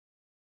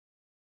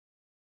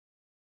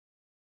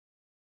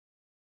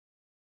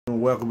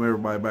welcome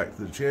everybody back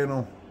to the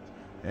channel.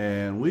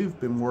 And we've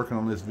been working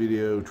on this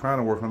video, trying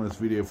to work on this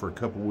video for a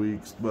couple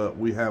weeks, but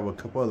we have a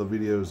couple other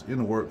videos in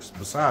the works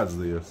besides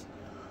this.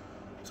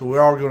 So we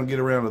are going to get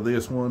around to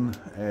this one,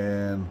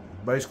 and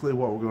basically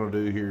what we're going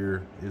to do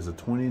here is a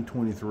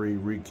 2023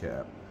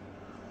 recap.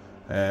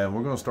 And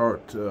we're going to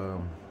start,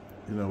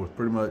 with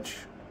pretty much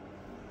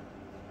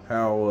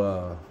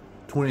how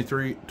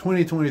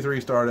 2023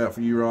 started out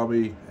for you,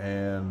 Robbie.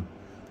 And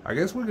I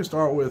guess we can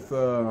start with,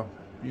 the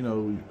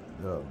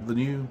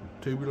new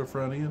tubular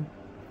front end.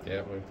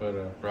 Yeah, we put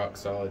a rock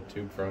solid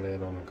tube front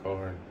end on the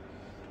car and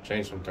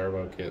changed some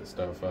turbo kit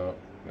stuff up.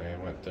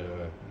 And went to,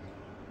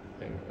 I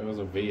think it was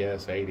a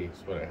VS80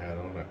 is what it had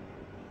on it.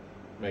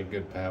 Made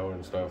good power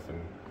and stuff,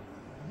 and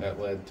that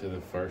led to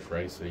the first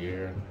race of the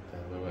year.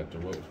 And we went to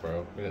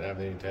Wilkesboro. We didn't have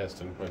any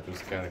testing, which was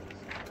kind of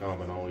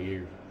common all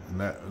year.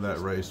 And that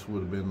race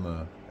would have been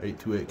the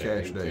 828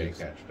 cash days.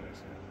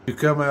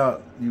 Yeah.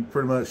 You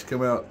pretty much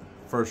come out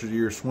first of the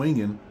year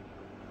swinging.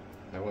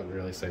 I wouldn't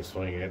really say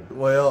swinging.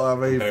 Well, I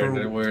mean,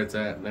 compared to where it's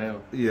at now.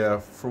 Yeah,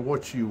 for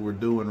what you were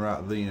doing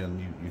right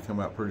then, you come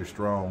out pretty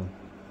strong.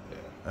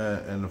 Yeah.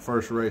 And the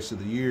first race of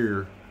the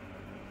year,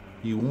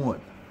 you won.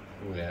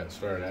 Yeah, it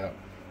started out.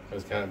 I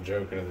was kind of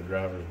joking at the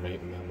driver's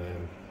meeting, and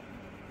then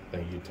I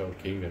think you told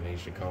Kevin he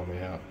should call me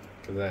out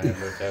because I had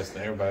no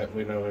testing. Everybody,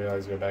 we know we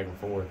always go back and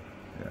forth.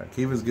 Yeah,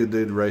 Kevin's a good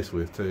dude to race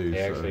with too. He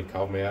actually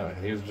called me out.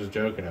 He was just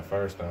joking at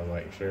first, and I was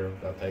like, "Sure,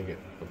 I'll take it."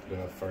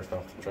 First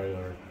off the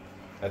trailer.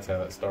 That's how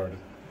that started.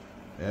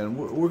 And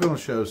we're going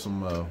to show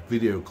some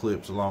video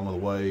clips along the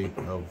way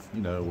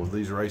of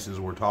these races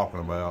we're talking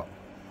about.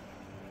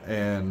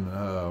 And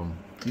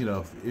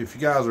if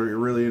you guys are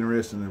really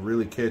interested and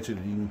really catch it,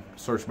 you can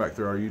search back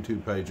through our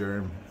YouTube page there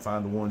and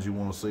find the ones you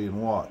want to see and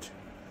watch.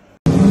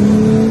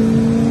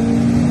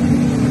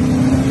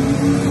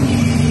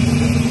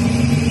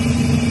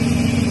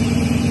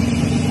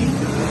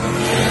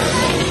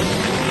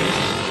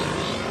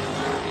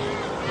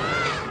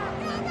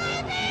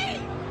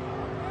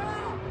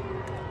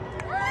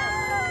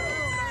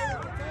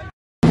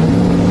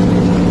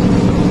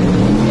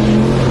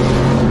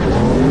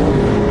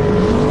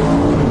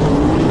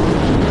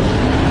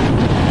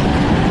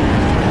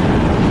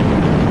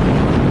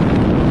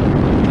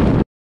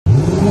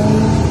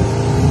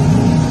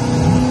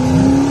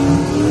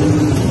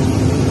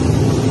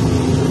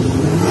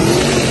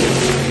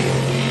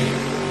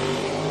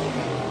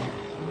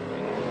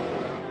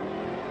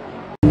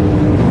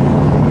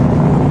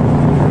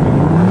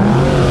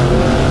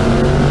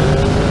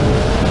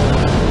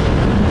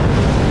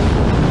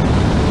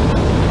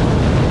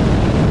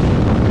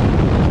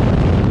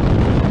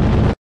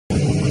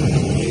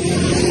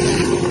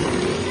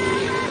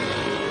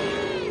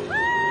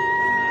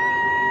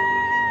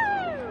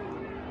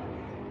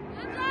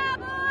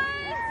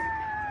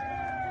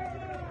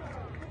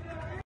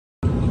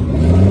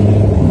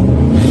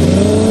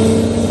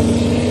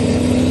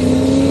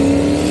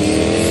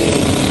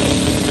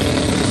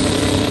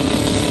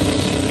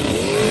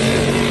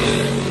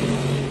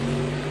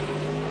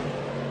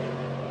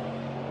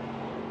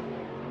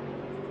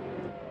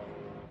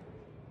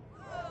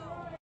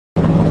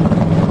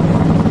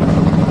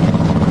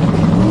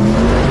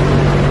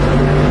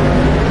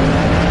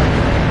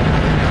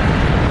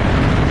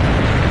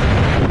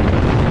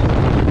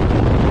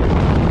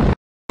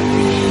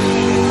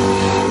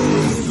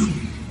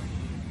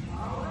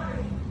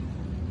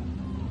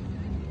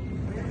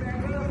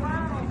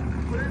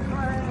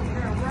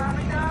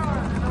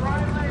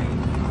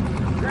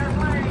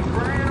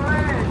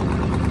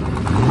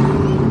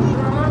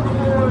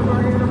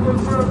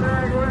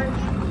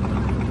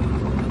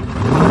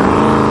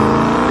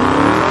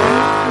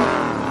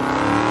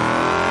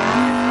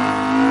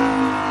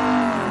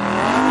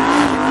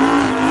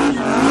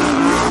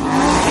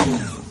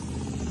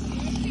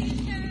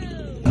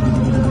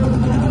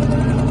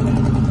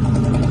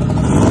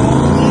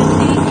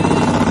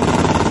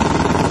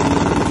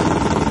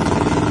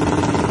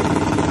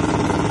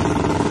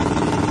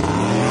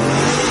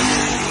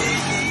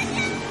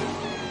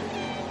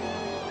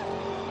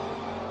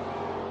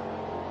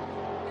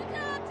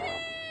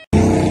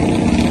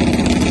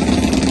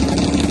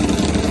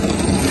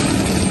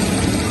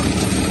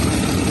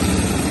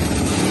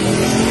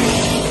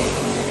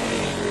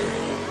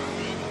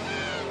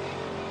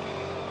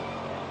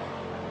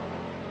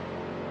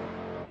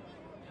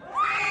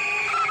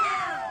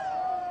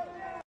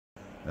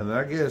 And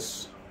I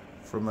guess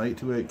from the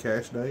 828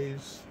 cash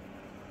days,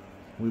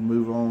 we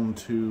move on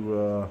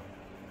to,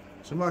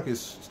 seems like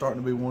it's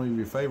starting to be one of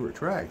your favorite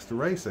tracks to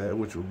race at,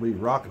 which would be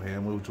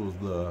Rockingham, which was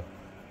the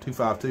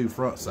 252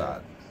 front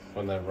side.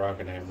 When that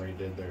Rockingham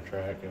redid their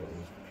track, it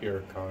was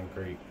pure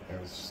concrete. It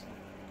was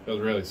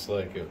really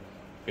slick. If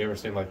you ever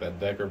seen like that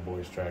Decker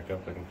Boys track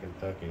up in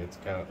Kentucky,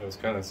 it was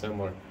kind of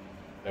similar.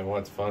 And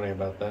what's funny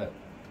about that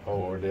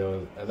whole ordeal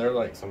is they're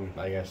like some,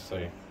 I guess,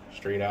 say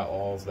street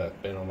outlaws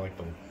that been on like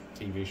the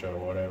TV show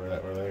or whatever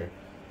that were there.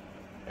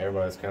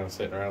 Everybody's kind of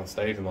sitting around the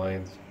staging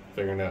lanes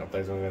figuring out if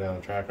they're going to go down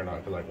the track or not,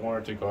 because like one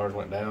or two cars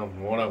went down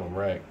and one of them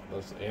wrecked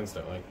just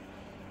instantly.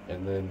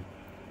 And then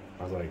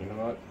I was like, you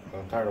know what?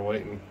 I'm tired of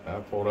waiting. I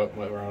pulled up,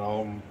 went right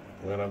home,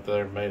 went up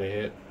there, made a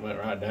hit, went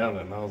right down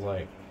it, and I was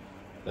like,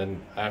 then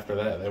after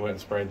that, they went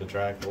and sprayed the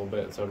track a little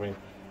bit. So, I mean,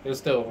 it was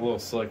still a little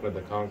slick with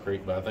the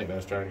concrete, but I think they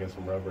was trying to get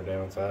some rubber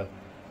downside.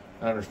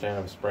 I understand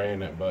I'm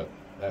spraying it, but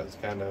that was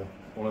kind of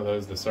one of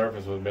those, the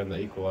surface would have been the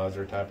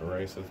equalizer type of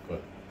races,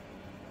 but,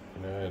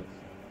 you know,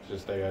 it's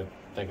just, they got to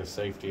think of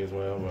safety as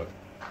well, but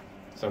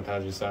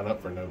sometimes you sign up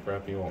for no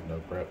prep, you want no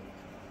prep.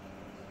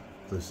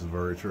 This is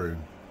very true.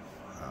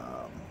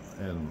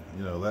 And,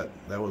 you know,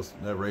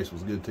 that race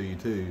was good to you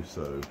too,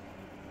 so.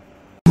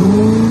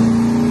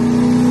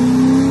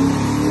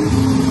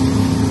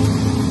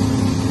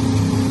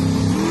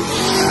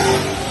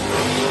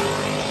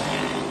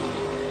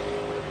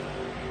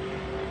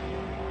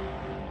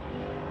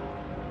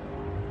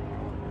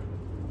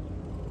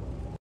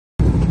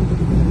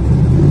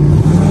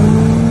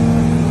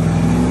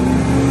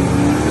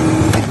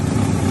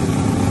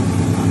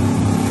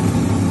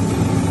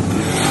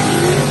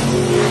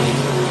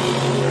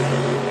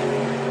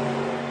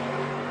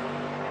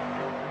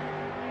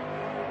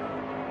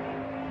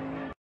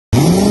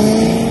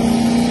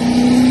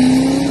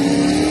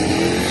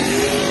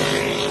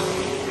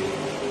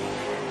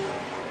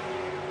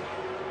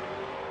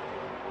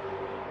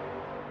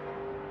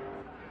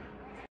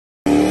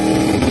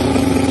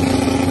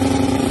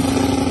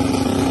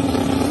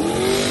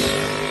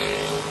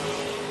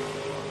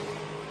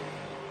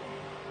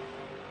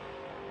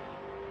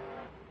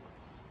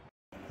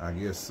 I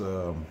guess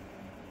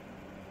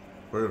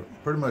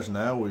pretty much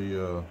now we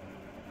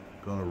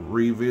gonna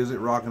revisit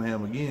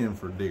Rockingham again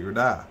for Dig or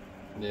Die.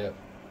 Yeah,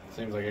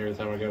 seems like every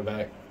time we go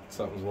back,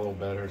 something's a little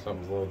better,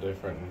 something's a little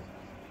different, and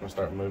we'll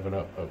start moving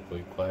up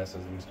hopefully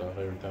classes and stuff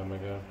every time we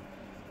go.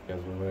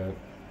 Because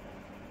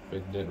we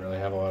didn't really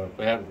have a lot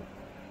of.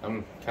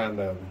 I'm kind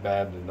of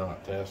bad to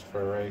not test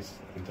for a race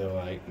until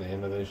like the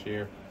end of this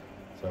year,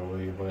 so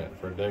we went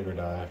for Dig or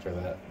Die after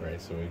that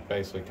race. So we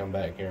basically come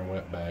back here and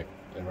went back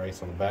and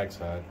raced on the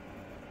backside,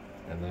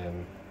 and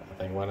then I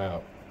think went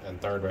out in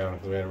third round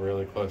because we had a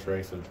really close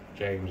race with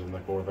James in the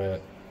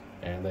Corvette,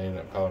 and they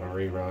ended up calling a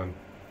rerun.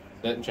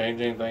 Didn't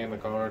change anything in the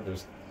car,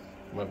 just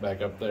went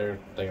back up there.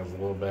 I think it was a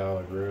little bit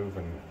out of the groove,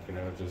 and you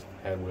know, just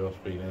had wheel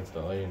speed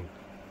instantly and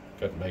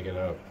couldn't make it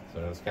up.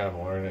 So it's kind of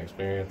a learning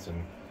experience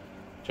and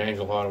changed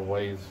a lot of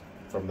ways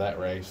from that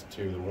race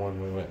to the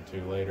one we went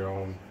to later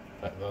on.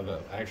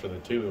 Actually,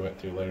 the two we went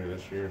to later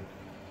this year.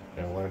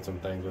 You know, learned some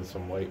things with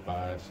some weight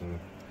bias and,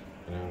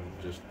 you know,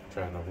 just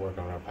trying to work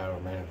on our power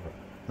management.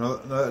 No,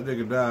 that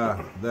Dig or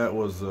Die, that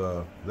was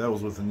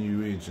with a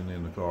new engine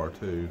in the car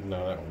too.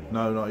 No, that one.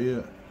 No, not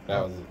yet.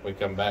 That was, we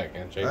come back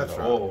and changed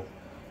the oil,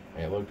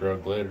 and it looked real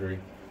glittery.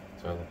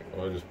 So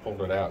we just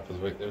pulled it out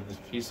because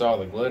if you saw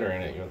the glitter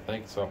in it, you would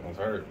think something was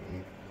hurt,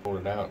 and pulled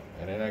it out,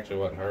 and it actually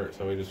wasn't hurt.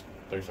 So we just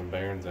threw some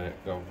bearings in it,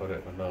 gonna put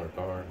it in another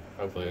car, and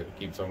hopefully it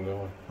keeps on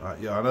going.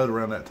 Yeah, I know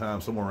around that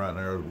time, somewhere right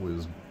there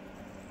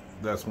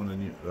that's when the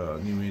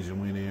new engine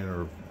went in,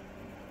 or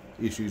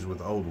issues with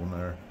the old one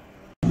there.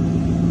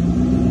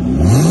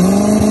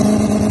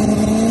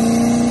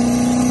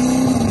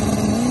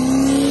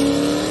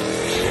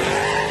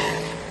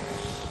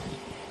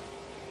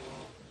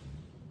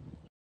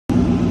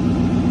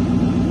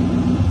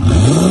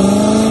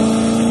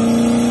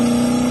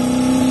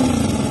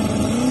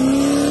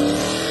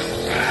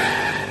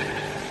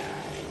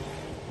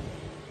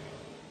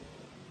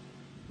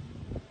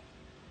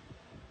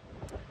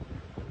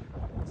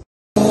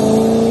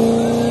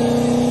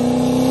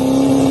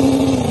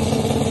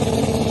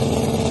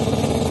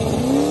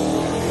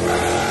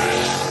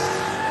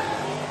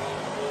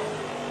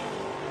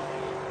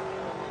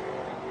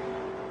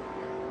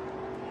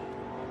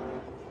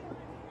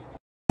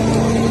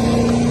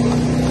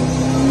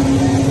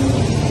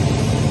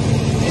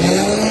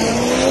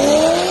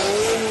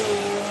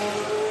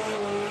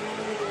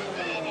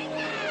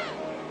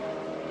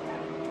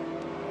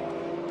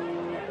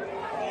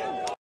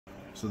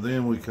 So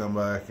then we come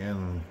back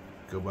and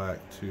go back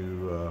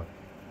to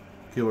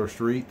Killer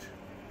Street.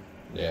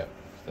 Yeah.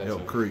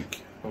 Elk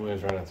Creek. We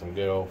was running some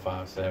good old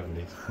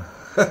 570s.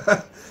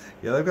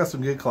 Yeah, they've got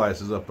some good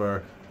classes up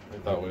there. We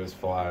thought we was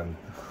flying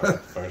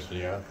first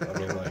year. I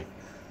mean, like,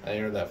 I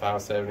entered that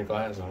 570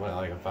 class and went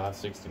like a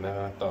 569.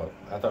 I thought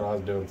I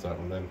was doing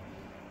something. Then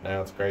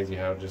now it's crazy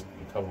how just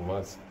a couple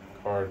months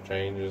car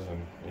changes and,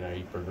 you know,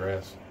 you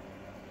progress.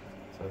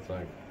 So it's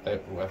like,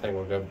 I think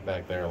we'll go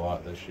back there a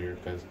lot this year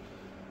because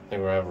I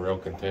think we'll have a real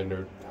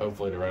contender,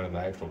 hopefully, to run in the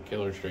actual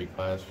Killer Street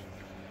class.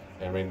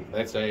 I mean,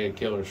 they say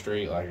Killer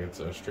Street like it's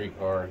a street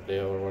car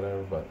deal or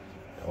whatever, but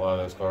a lot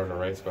of those cars are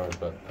race cars.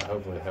 But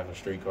hopefully have a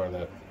street car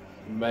that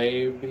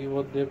maybe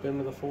will dip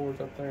into the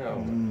fours up there. I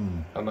don't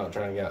know. I'm not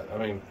trying to get, I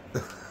mean,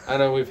 I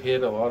know we've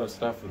hit a lot of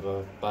stuff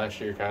the last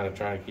year, kind of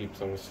trying to keep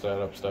some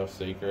setup stuff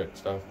secret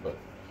stuff, but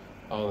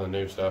all the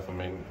new stuff, I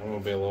mean, I'm going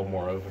to be a little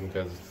more open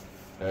because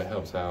it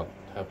helps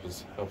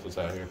us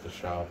out here at the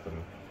shop, and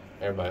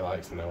everybody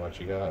likes to know what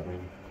you got. I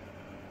mean,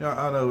 yeah,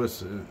 I know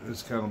it's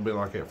kind of been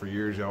like that for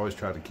years. You always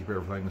try to keep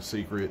everything a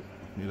secret,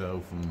 you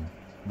know, from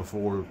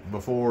before,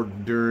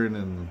 during,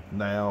 and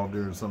now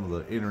during some of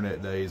the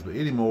internet days. But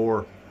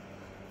anymore,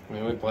 I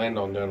mean, we planned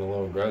on doing a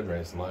little grudge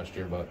racing last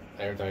year, but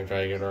every time you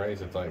try to get a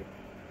race, it's like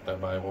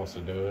nobody wants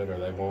to do it, or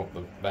they want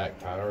the back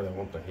tire, they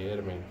want the head.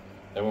 I mean,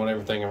 they want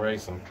everything in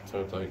racing.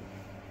 So it's like,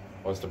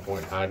 what's the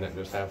point in hiding it?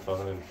 Just have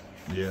fun and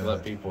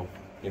let people,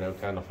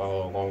 kind of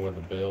follow along with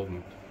the build.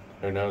 And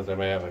who knows, they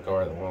may have a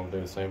car that want to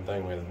do the same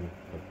thing with them.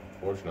 But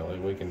fortunately,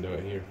 we can do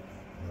it here.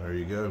 There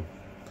you go.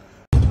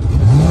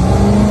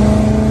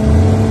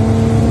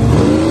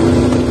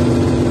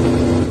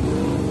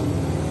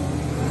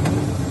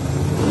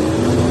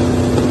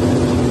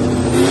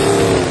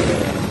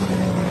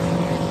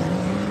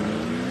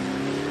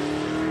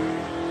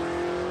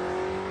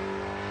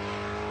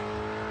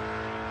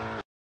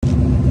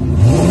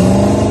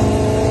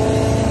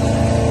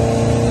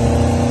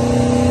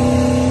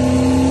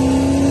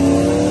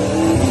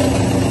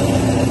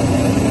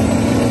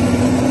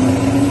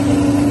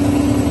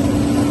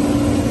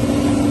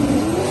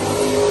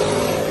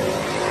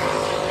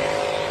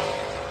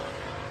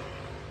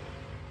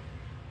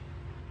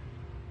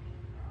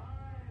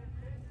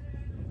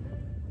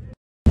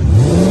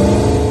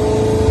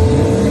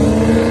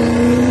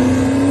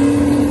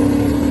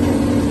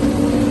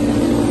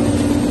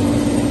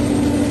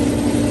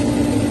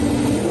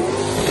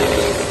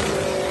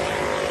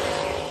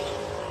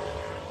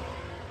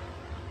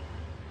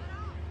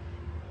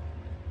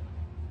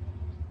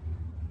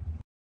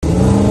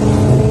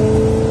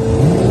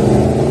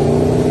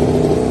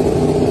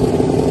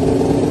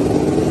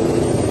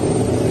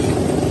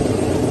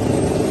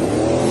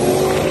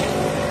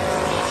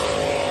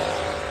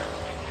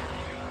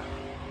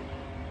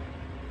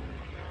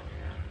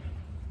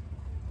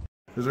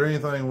 Is there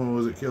anything when we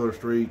was at Killer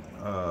Street, did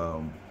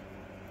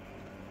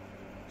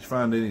you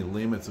find any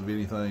limits of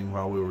anything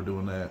while we were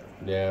doing that?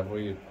 Yeah,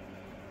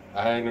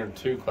 I entered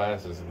 2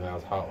 classes and I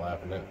was hot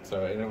lapping it.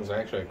 So it was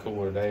actually a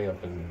cooler day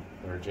up in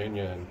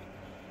Virginia, and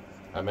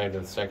I made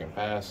the second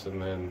pass, and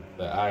then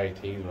the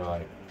IATs were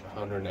like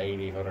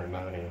 180,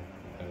 190, and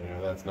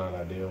that's not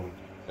ideal.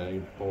 And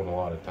you're pulling a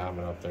lot of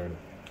timing up there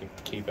to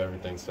keep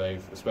everything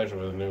safe, especially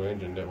with a new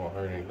engine that won't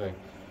hurt anything.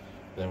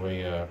 Then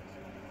we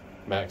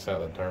maxed out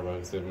the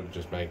turbos. It would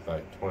just make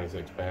like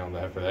 26 pounds.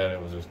 After that,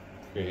 it was just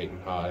creating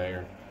hot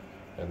air.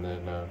 And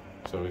then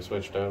so we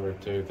switched over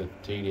to the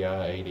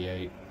TDI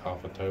 88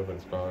 off of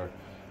Tobin's car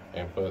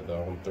and put the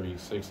on 3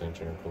 6-inch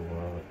intercooler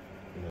on it.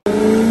 I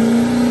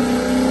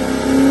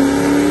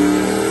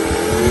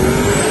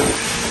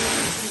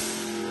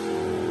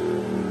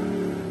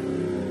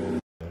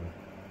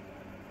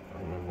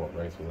don't remember what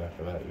race was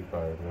after that. You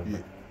probably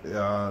remember.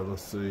 Yeah,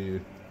 let's see.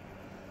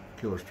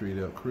 Killer Street,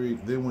 Elk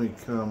Creek. Then we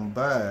come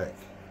back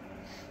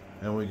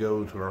and we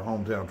go to our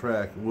hometown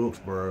track,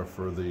 Wilkesboro,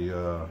 for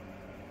the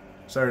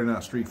Saturday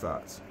night street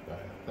fights.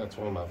 That's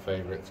one of my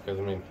favorites because,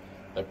 I mean,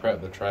 they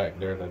prepped the track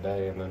during the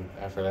day, and then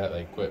after that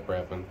they quit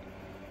prepping.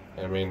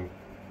 And, I mean,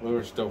 we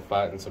were still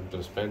fighting some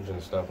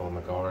suspension stuff on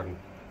the car, and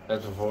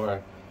that's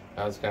before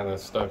I was kind of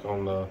stuck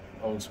on the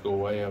old school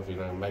way of,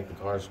 make the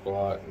car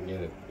squat and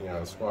get it,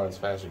 squat as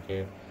fast as you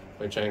can.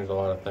 We changed a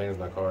lot of things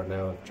in the car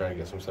now to try to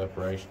get some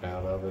separation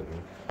out of it.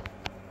 And,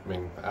 I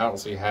mean, I don't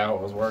see how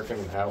it was working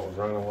and how it was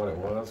running what it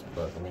was,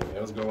 but, I mean,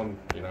 it was going,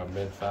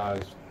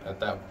 mid-5s at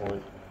that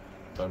point.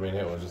 So, I mean,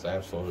 it was just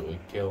absolutely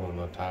killing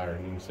the tire,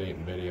 and you can see it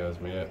in videos.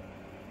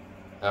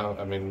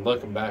 I mean,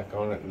 looking back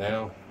on it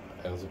now,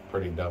 it was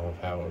pretty dumb of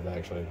how it was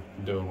actually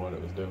doing what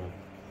it was doing.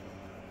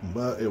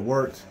 But it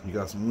worked. You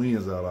got some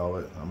wins out of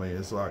it. I mean,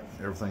 it's like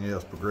everything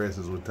else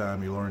progresses with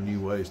time. You learn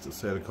new ways to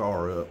set a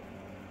car up.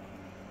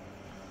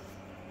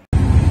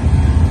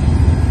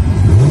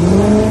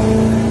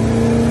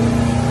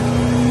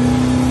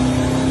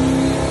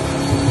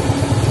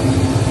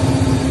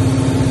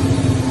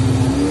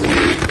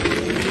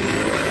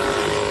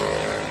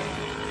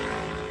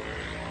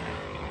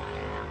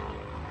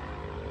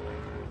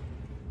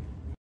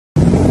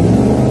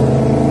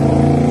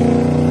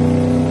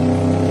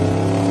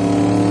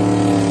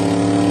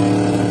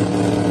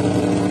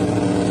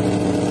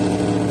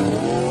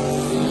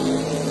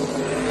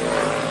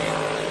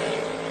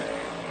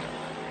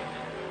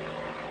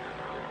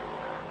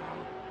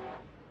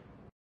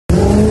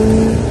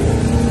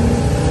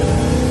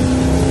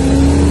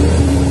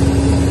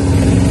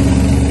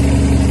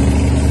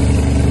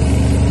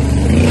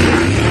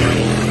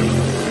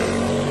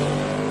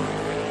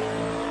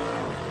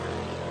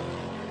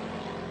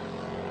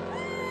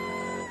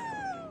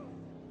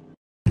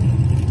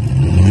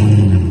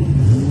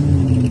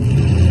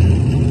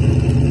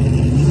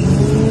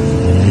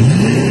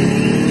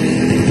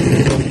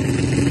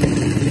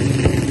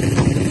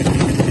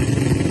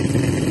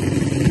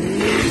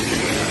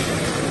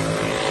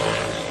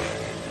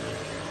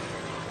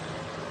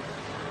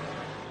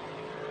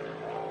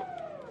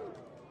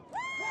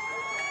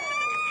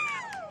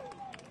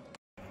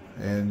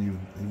 And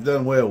you've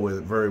done well with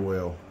it, very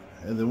well.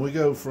 And then we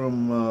go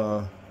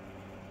from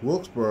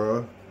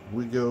Wilkesboro,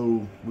 we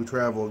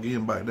travel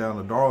again back down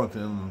to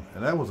Darlington,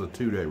 and that was a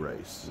 2-day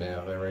race.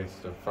 Yeah, they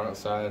raced the front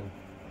side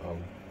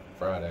on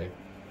Friday,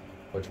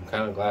 which I'm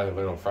kind of glad we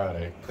went on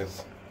Friday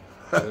because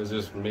it was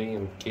just me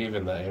and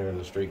Kevin that entered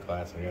the street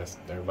class. I guess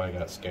everybody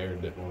got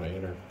scared, didn't want to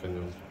enter because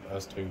it was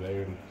us two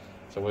there. And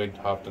so we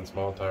hopped in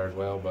small tire as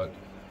well, but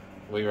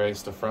we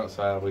raced the front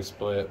side. We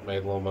split,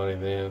 made a little money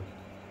then.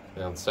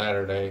 And on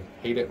Saturday,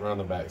 he didn't run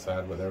the back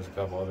side, but there was a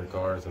couple other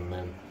cars. And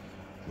then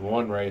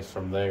one race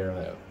from there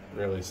that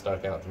really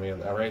stuck out to me.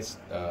 I raced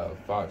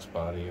Fox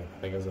Body.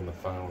 I think it was in the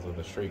finals of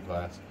the street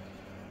class.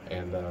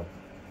 And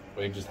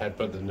we just had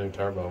put the new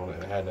turbo on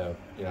it. It had a,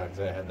 you know, because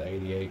it had the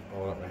 88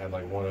 on it. It had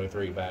like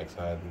 103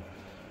 backside. And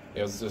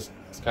it was just,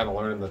 it's kind of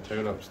learning the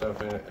tune-up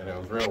stuff in it, and it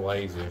was real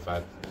lazy. If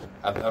I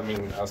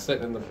mean, I was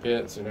sitting in the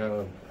pits, you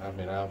know. I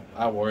mean,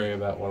 I worry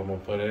about what I'm gonna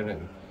put in it.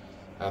 And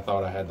I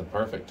thought I had the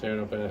perfect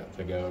tune-up in it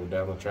to go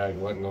down the track. It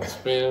wasn't gonna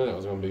spin. It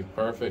was gonna be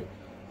perfect.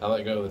 I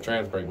let go of the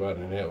trans brake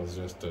button, and it was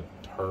just a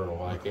turtle.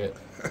 Like it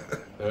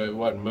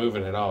wasn't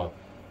moving at all.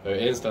 So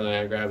instantly,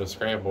 I grabbed a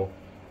scramble.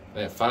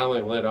 And it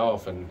finally lit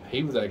off, and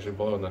he was actually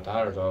blowing the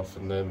tires off.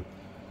 And then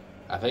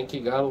I think he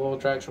got a little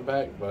traction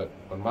back, but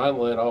when mine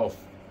lit off,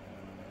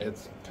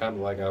 it's kind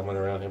of like I went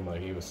around him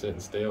like he was sitting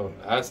still. And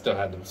I still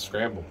had the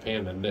scramble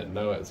pinned and didn't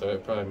know it, so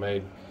it probably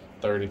made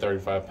 30,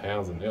 35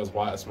 pounds, and it was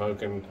white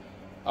smoking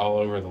all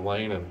over the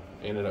lane, and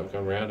ended up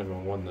coming around him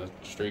and won the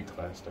street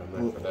class down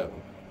there for that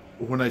one.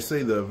 When they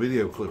see the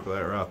video clip of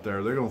that right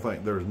there, they're going to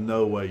think there's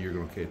no way you're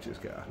going to catch this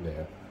guy.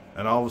 Yeah.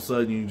 And all of a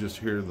sudden, you just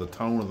hear the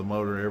tone of the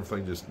motor,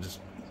 everything just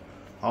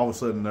all of a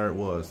sudden there it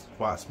was.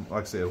 White,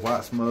 like I said,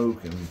 white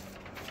smoke, and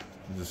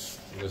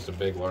just a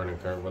big learning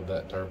curve with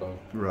that turbo.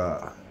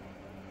 Right.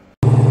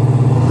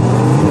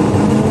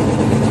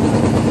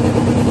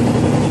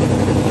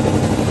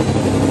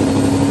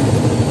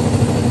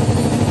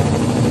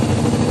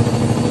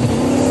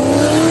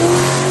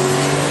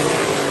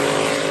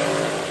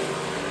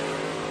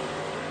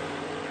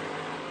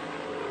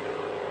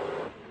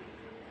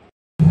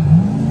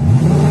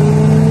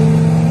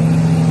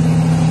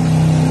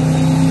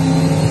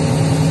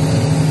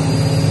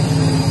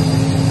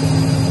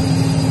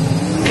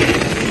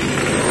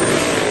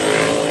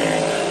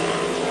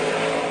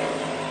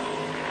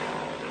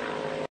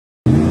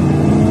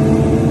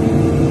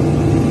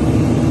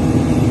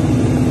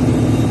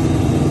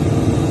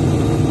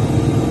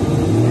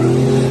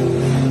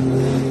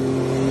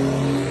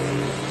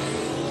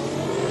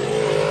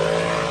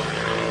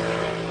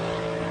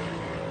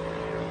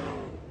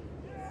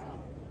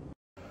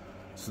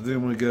 So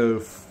then we go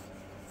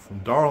from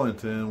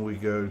Darlington, we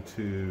go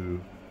to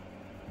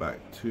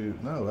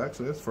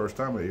actually that's the first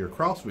time at your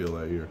Crossville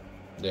that year.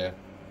 Yeah,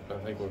 I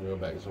think we'll go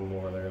back some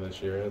more there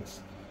this year. It's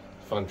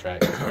a fun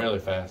track. It's really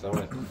fast. I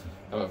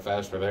went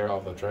faster there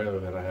off the trailer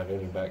than I have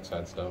any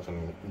backside stuff,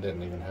 and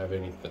didn't even have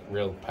any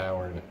real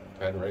power in it.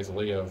 I had to race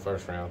Leo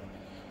first round,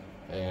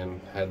 and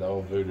had the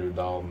old voodoo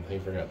doll, and he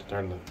forgot to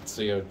turn the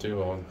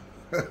CO2 on.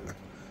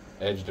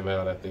 Edged him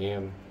out at the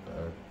end.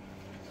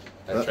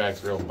 That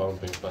track's real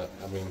bumpy, but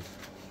I mean,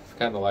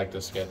 kind of like the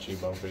sketchy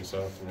bumpy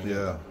stuff. I mean,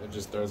 yeah, it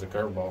just throws a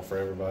curveball for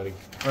everybody.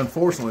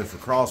 Unfortunately for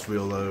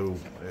Crossville though,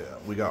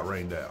 we got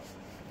rained out.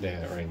 Yeah,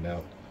 it rained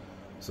out.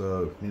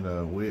 So you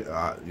know,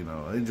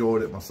 I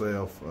enjoyed it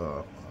myself.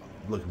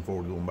 Looking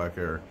forward to going back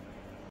there.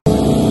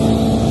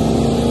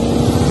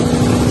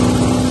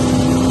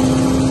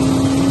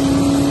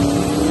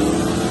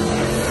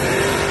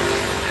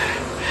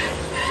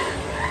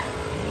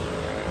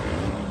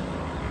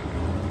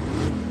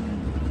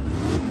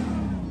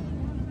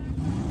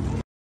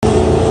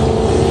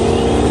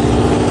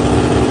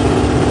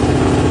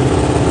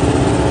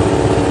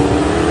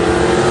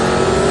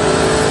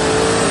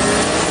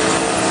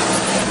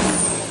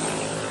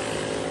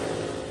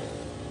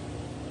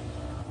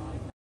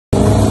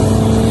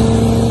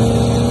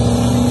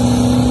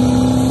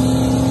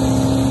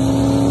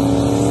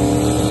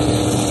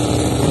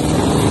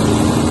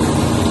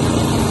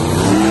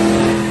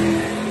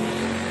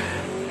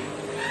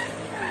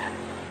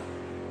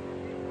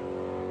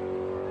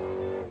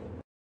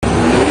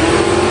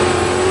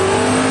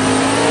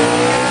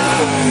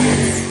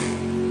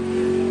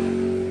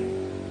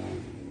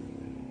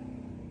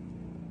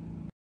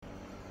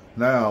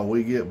 Now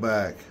we get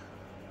back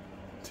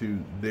to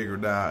Dig or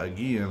Die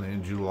again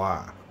in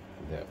July.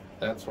 Yeah,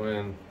 that's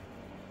when,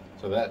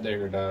 so that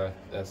Dig or Die,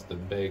 that's the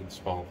big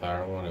small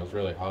tire one. It was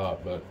really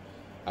hot, but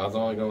I was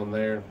only going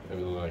there. It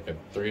was like a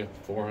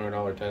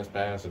 $300-400 test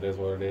pass. It is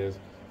what it is,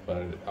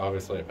 but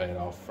obviously it paid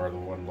off for the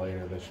one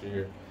later this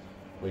year.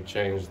 We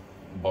changed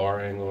bar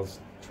angles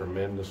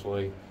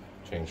tremendously,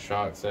 changed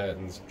shock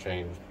settings,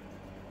 changed,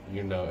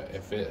 you know,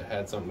 if it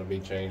had something to be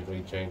changed,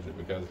 we changed it,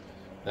 because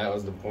that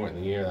was the point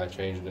in the year I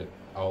changed it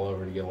all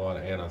over to get a lot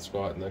of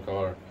anti-squat in the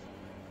car.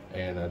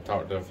 And I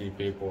talked to a few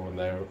people,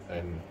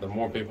 and the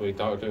more people you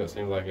talk to, it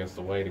seems like it's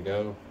the way to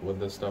go with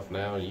this stuff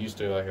now. It used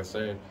to, like I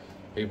said,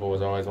 people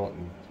was always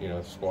wanting, you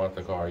know, squat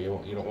the car.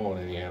 You don't want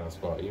any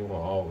anti-squat. You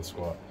want all the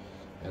squat.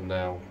 And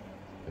now,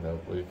 you know,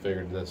 we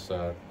figured this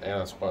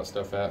anti-squat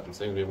stuff out, and it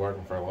seems to be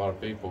working for a lot of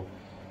people.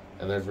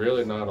 And there's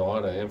really not a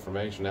lot of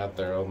information out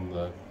there on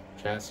the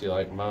chassis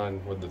like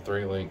mine with the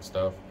 3-link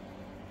stuff.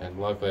 And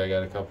luckily I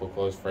got a couple of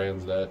close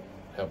friends that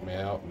helped me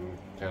out and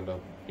kind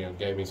of,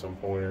 gave me some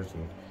pointers.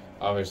 And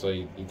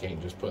obviously, you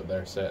can't just put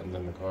their settings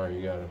in the car.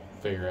 You got to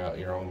figure out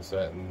your own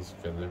settings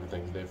because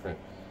everything's different.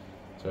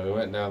 So we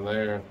went down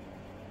there.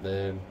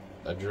 Then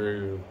I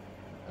drew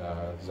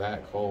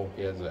Zach Cole.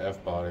 He has an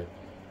F body,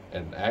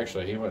 and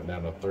actually he went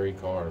down to 3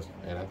 cars,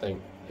 and I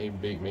think he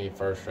beat me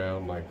first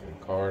round like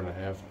a car and a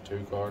half,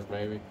 2 cars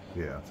maybe.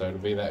 Yeah. So to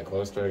be that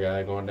close to a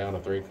guy going down to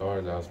 3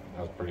 cars, I was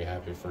pretty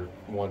happy for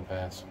one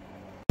pass.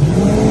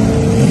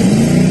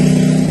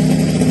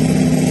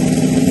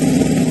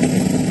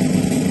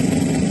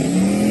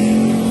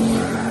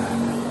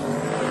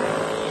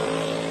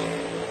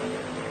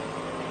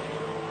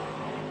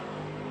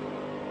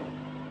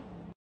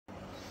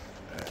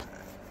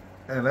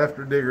 And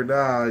after Digger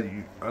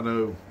died, I know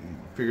you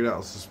figured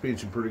out the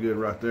suspension pretty good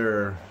right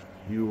there.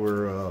 You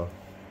were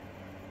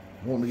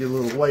wanting to get a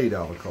little weight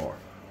out of the car.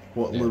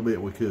 What little bit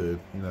we could,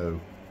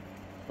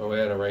 Well, we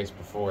had a race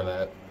before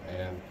that,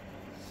 and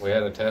we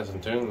had a test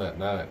and tune that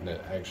night, and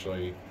it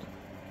actually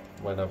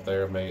went up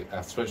there.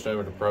 I switched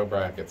over to pro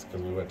brackets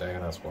because we went to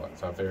anti-squat.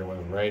 So I figured with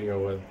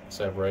radial with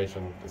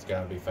separation, it's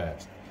got to be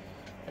fast.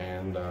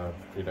 And,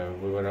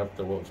 we went up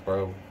to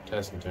Wilkesboro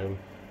test and tune.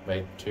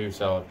 Made 2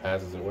 solid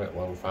passes. It went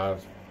low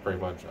 5s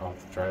pretty much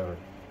off the trailer.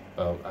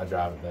 Well, I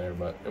drive it there,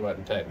 but it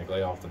wasn't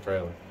technically off the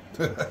trailer.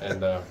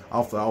 And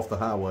off the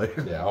highway.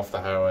 Yeah, off the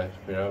highway.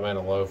 I made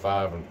a low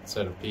 5 and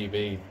set a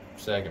PB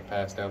second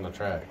pass down the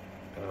track.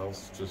 And I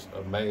was just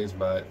amazed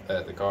by it,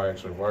 that the car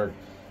actually worked.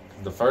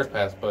 The first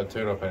pass put a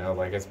tune-up in, I was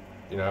like,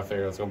 I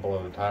figured it's going to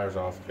blow the tires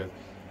off because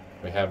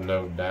we have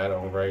no data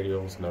on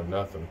radials, no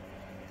nothing.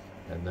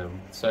 And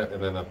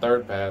then the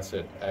third pass,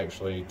 it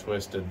actually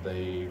twisted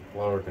the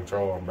lower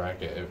control arm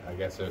bracket. I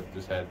guess it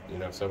just had,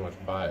 so much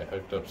bite,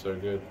 hooked up so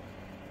good.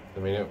 I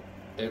mean,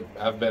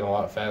 I've been a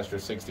lot faster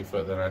 60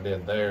 foot than I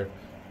did there,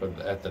 but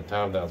at the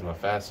time that was my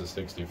fastest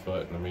 60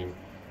 foot. And I mean,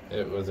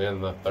 it was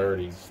in the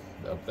 30s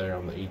up there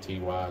on the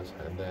ETYs.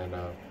 And then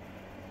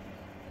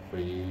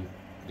we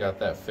got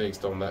that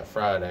fixed on that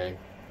Friday.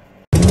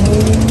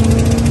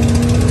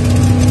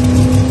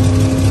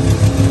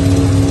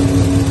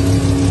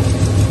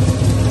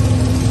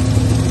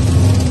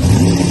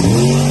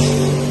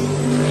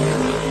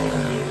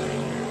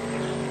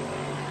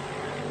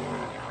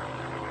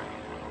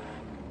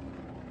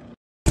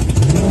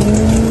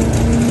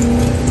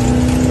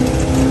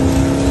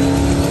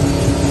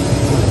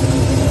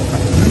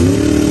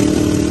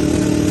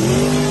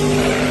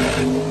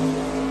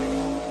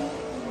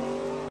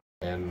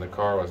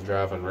 Car was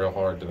driving real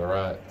hard to the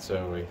right,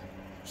 so we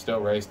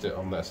still raced it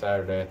on that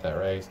Saturday at that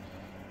race,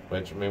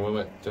 which, we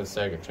went to the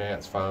second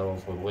chance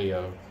finals with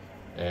Leo,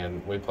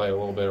 and we played a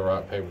little bit of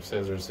rock, paper,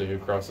 scissors to see who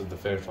crosses the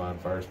finish line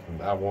first,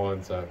 and I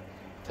won, so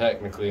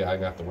technically I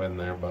got the win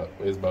there, but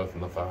we was both in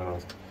the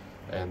finals.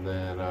 And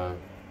then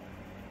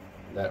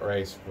that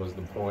race was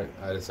the point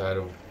I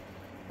decided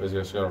we was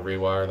just going to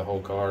rewire the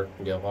whole car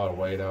and get a lot of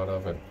weight out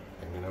of it,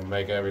 and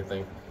make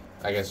everything,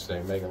 I guess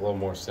they make it a little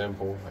more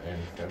simple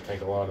and take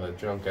a lot of the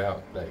junk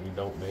out that you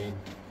don't need.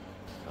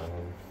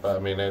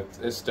 But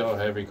it's still a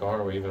heavy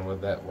car, even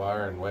with that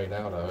wire and weight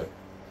out of it.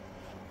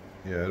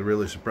 Yeah, it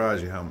really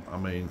surprised you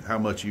how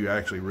much you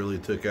actually really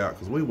took out,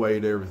 because we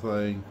weighed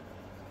everything,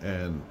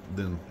 and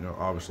then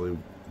obviously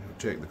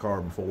checked the car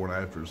before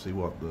and after to see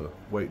what the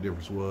weight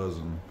difference was,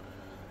 and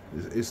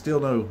it's still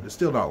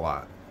not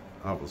light.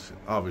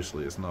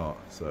 Obviously, it's not.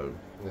 So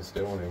it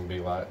still won't even be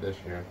light this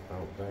year, I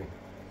don't think.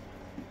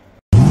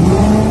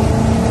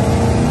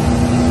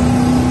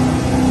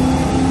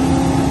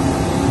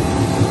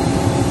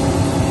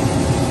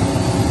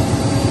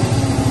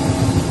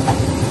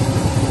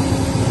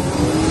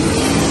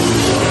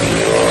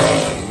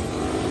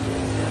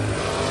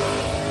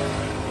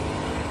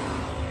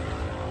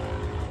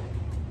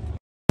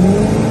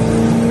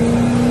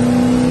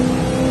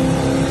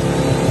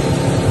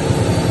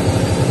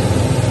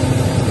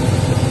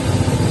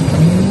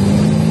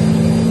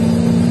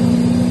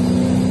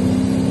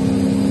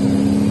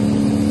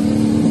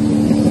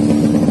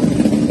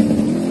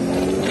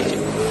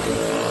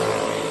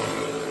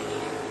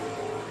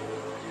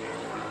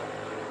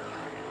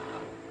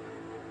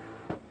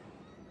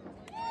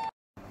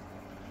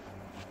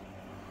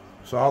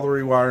 So all the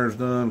rewiring's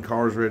done,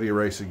 car's ready to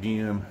race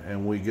again,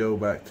 and we go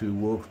back to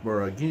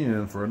Wilkesboro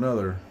again for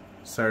another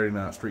Saturday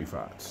night street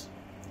fights.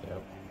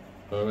 Yep.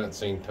 We haven't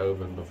seen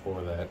Tobin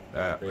before that.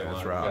 That's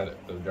right.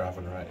 Got the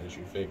driving right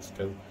issue fixed,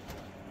 because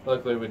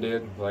luckily we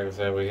did. Like I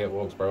said, we hit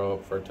Wilkesboro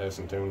up for a test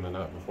and tune the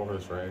night before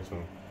this race,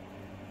 and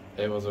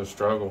it was a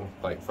struggle.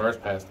 Like,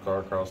 first pass, the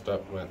car crossed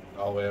up, went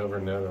all the way over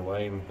in the other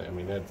lane.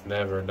 It's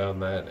never done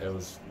that. It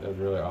was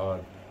really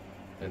odd.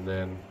 And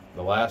then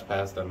the last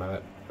pass that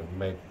night,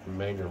 made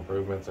major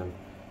improvements, and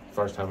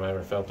first time I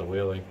ever felt a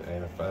wheelie.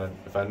 And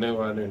if I knew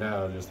what I knew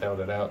now, I just held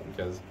it out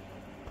because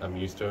I'm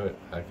used to it.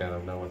 I kind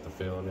of know what the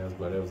feeling is,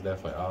 but it was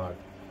definitely odd.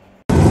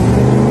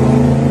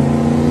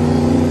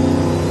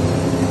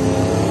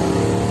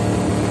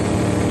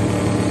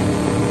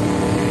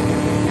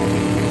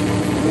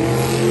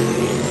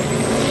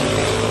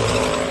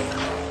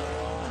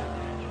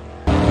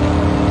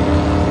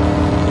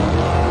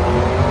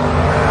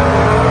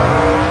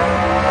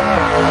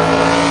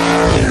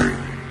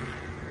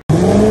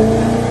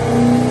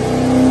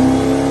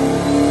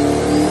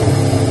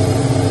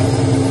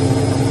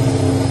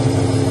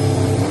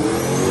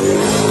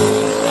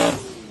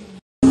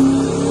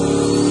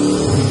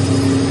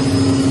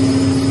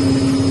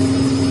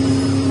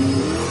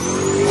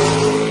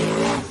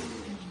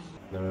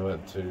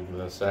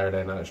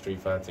 Saturday night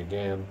street fights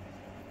again,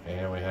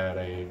 and we had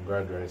a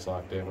grudge race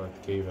locked in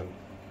with Kevin,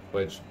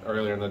 which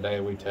earlier in the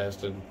day we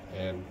tested,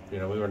 and we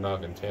were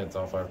knocking tenths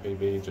off our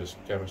PB just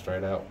kind of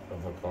straight out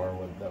of a car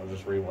that was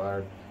just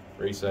rewired,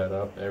 reset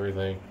up,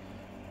 everything.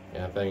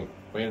 And I think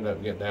we ended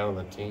up getting down in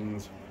the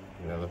teens,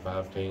 the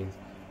 5 teens.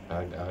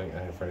 I think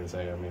I'm afraid to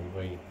say, I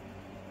mean,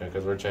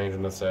 because we're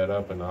changing the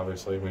setup, and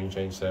obviously when you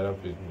change setup,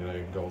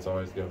 your goals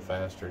always go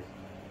faster.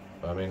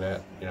 But I mean,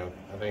 that,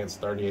 I think it's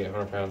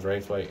 3,800 pounds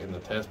race weight in the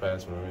test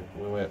pass.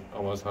 We went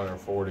almost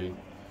 140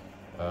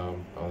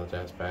 on the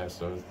test pass,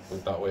 so we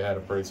thought we had a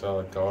pretty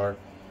solid car.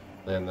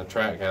 Then the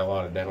track had a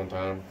lot of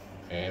downtime,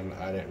 and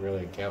I didn't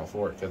really account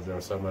for it because there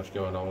was so much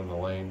going on in the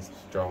lanes,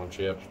 drawing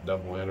chips,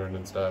 double entering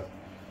and stuff,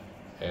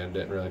 and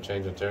didn't really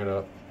change the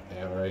tune-up.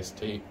 And we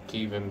raced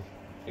Kevin,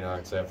 like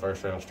I said,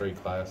 first round street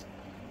class,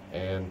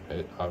 and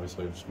it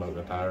obviously smoked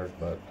the tires,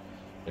 but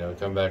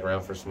come back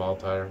around for small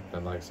tire,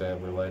 and like I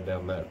said, we laid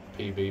down that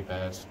PB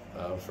pass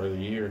for the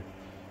year.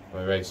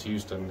 We raced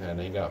Houston,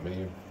 and he got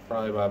me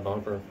probably by a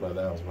bumper, but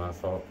that was my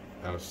fault.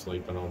 I was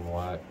sleeping on the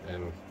light,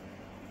 and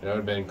it would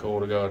have been cool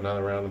to go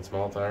another round in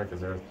small tire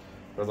because there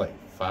was like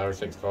 5 or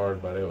 6 cars,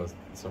 but it was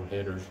some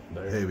hitters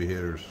there. Heavy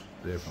hitters,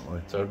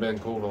 definitely. So it'd been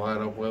cool to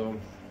line up with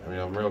them. I mean,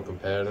 I'm real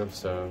competitive,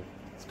 so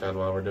it's kind of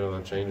why we're doing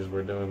the changes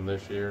we're doing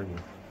this year. And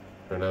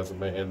who knows, it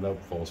may end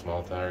up full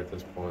small tire at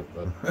this point,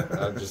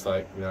 but I just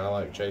like, I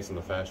like chasing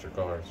the faster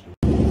cars.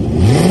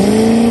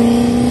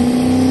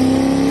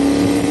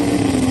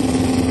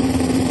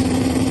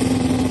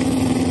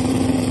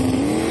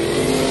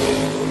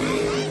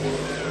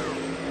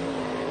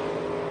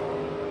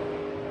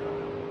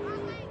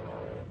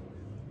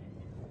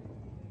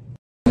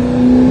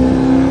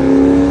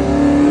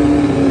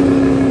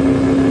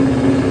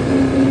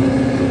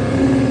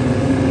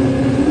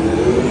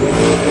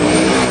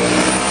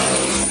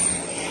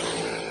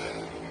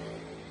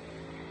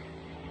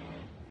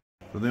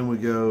 But then we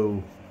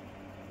go,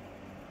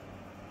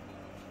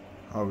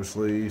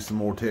 obviously, some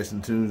more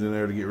testing tunes in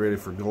there to get ready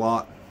for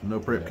Galot, No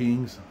Prep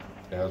Kings.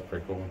 Yeah, that was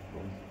pretty cool.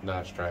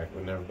 Nice track.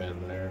 We've never been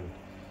there, and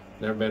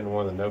never been to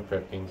one of the No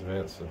Prep Kings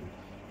events. And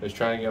we was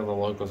trying to get on the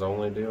locals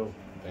only deal,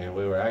 and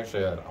we were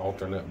actually an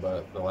alternate,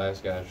 but the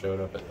last guy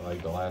showed up at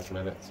like the last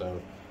minute, so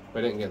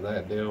we didn't get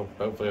that deal.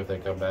 Hopefully, if they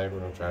come back, we're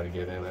gonna try to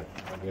get in it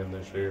again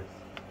this year.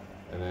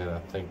 And then I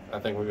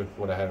think we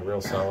would have had a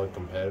real solid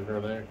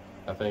competitor there.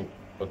 I think.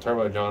 Well,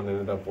 Turbo John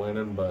ended up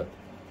winning, but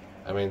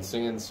I mean,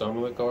 seeing some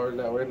of the cars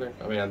that were in there,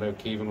 I mean, I know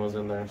Kevin was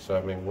in there, so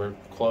I mean, we're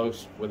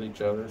close with each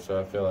other, so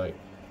I feel like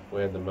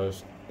we had the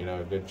most,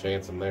 a good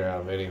chance in there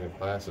out of any of the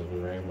classes we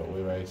ran. But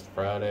we raced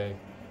Friday,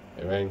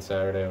 it rained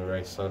Saturday, we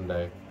raced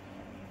Sunday,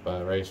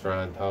 but I raced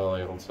Ryan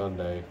Tolley on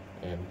Sunday,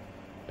 and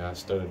I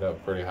stood it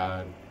up pretty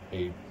high. And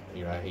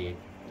he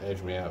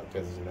edged me out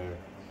because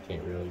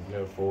can't really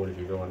go forward if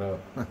you're going up.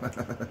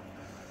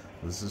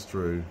 This is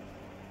true.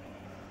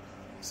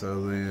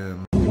 So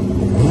then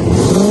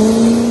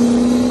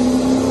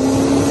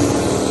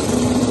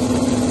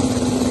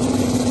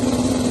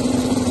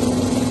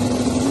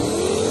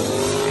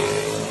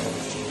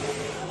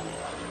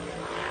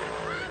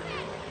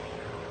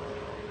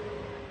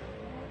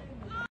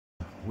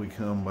we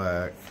come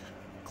back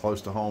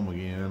close to home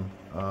again.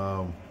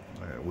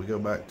 We go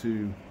back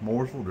to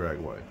Mooresville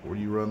Dragway, where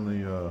you run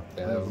the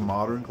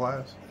modern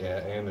class. Yeah,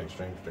 and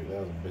Extreme Street.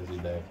 That was a busy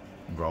day.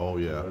 Oh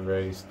yeah.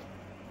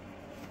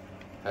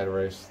 Had to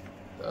race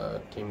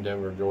Team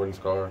Denver Jordan's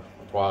car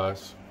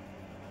twice,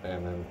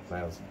 and then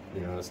that was,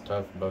 it's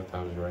tough both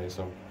times you race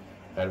them.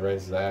 Had to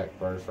race Zach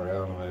first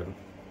round, and then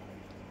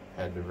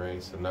had to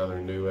race another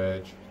New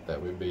Edge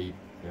that we beat.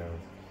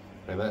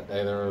 And that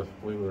day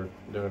we were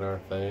doing our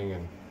thing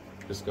and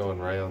just going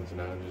rounds.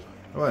 Just.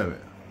 Wait a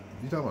minute,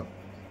 you talking about?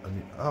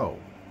 Oh,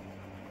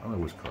 I know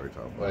which car you're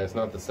talking about. Well, it's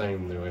not the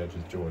same New Edge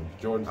as Jordan.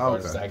 Jordan's car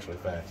is actually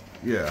fast.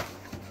 Yeah,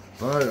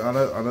 I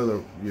know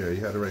that. Yeah,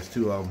 you had to race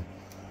 2 of them.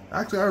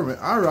 Actually,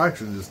 I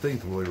actually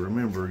distinctly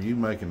remember you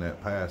making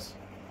that pass.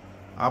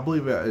 I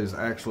believe that is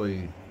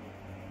actually.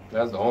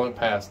 That was the only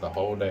pass the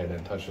whole day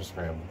that touched the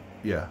scramble.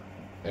 Yeah.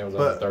 It was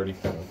under 30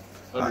 pounds,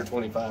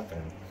 125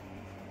 pounds.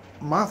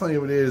 My thing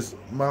of it is,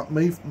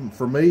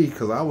 for me,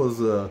 because I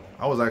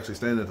was actually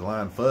standing at the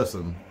line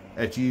fussing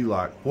at you,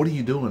 like, what are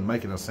you doing,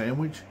 making a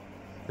sandwich?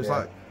 It's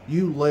like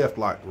you left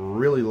like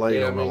really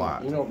late on the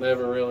light. You don't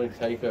never really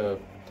take a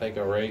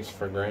race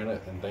for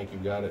granted and think you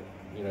got it,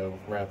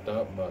 wrapped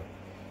up, but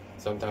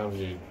sometimes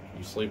you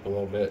sleep a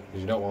little bit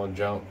because you don't want to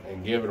jump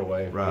and give it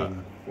away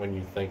when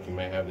you think you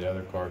may have the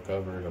other car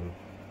covered. And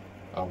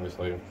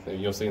obviously,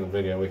 you'll see in the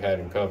video we had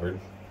him covered.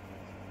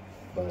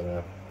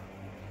 But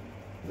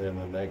then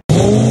the next.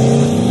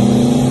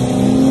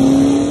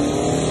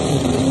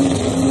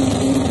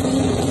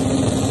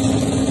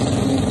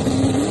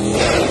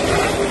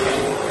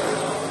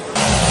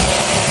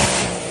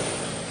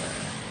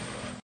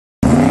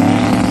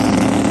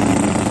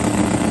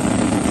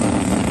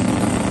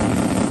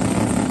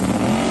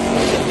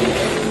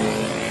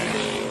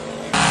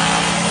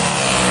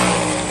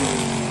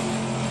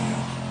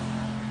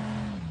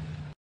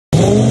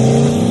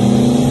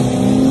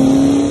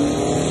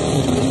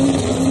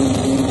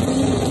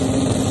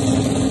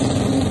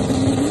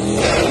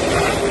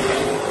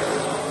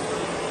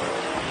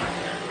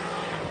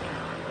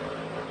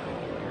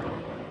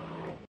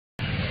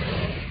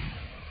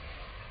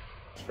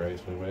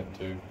 race we went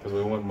to, because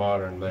we won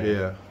modern there.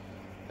 Yeah.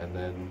 And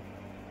then,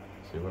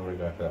 see where we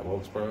got after that,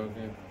 Wilkesboro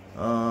again.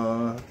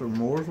 After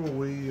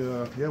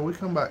Mooresville, we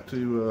come back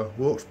to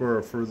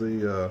Wilkesboro for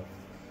the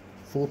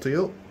full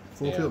tilt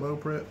no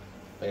prep.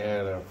 They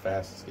had a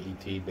fastest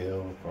ET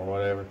deal or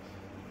whatever,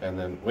 and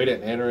then we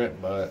didn't enter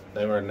it, but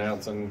they were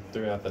announcing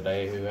throughout the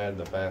day who had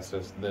the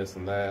fastest this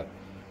and that.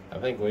 I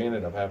think we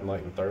ended up having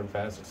like the third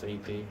fastest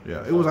ET.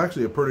 Yeah, it was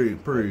actually a pretty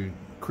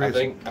crisp.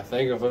 I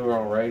think if we were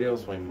on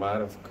radials, we might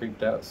have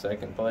creeped out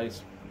second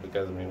place,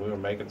 because I mean we were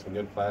making some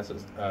good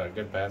passes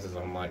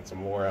on like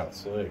some wore out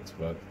slicks,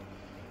 but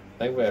I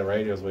think if we had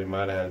radials, we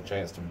might have had a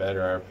chance to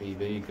better our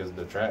PV, because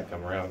the track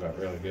come around got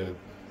really good,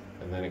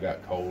 and then it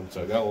got cold,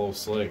 so it got a little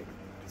slick.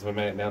 So we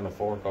made it down to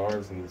 4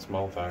 cars and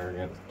small tire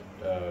against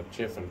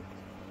Chiffin.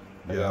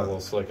 It got a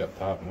little slick up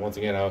top, and once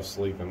again I was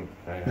sleeping.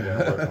 I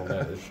got to work on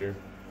that this year.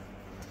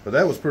 But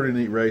that was a pretty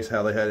neat race.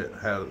 How they had it,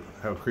 how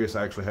Chris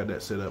actually had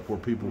that set up where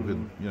people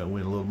could win a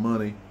little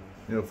money,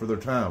 for their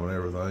time and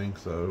everything.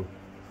 So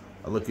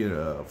I look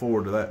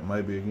forward to that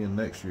maybe again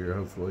next year,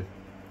 hopefully.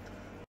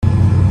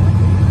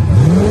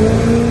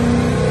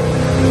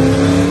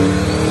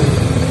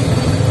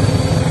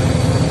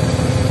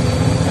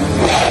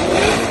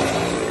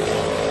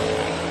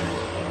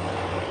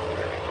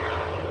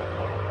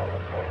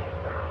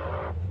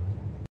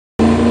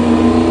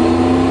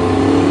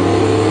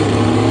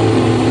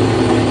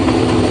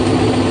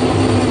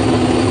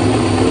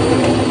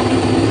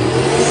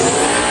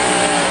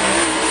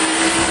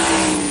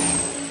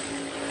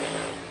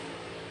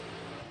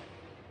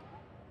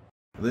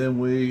 Then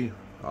we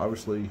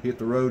obviously hit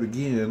the road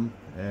again,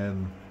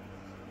 and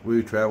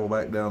we travel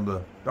back down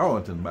to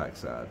Darlington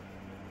backside.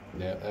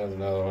 Yeah, that was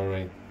another one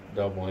we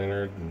double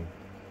entered, and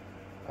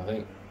I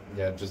think,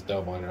 just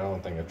double entered. I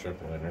don't think I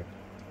triple entered,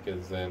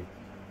 because then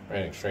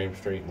ran Extreme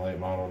Street and late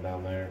model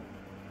down there.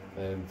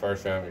 Then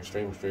first round of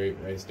Extreme Street,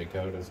 raced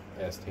Dakota's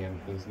S10.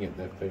 He's getting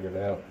that figured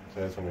out,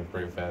 so that's going to be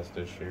pretty fast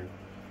this year.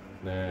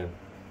 And then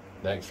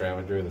next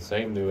round we drew the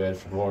same new edge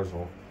from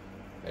Mooresville.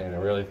 And I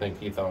really think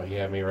he thought he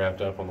had me wrapped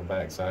up on the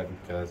backside,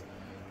 because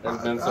there's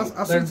been some.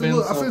 I sense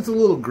a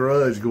little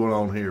grudge going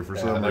on here for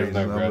some reason.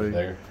 No grudge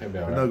there. He'll be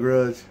all right. No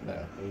grudge.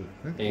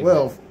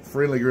 No.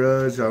 Friendly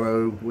grudge. I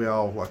know we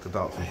all like to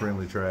talk some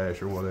friendly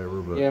trash or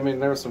whatever, but yeah, I mean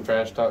there was some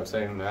trash talk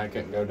saying I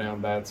couldn't go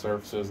down bad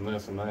surfaces and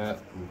this and that.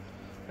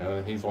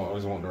 And, he's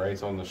always wanting to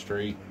race on the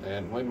street,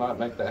 and we might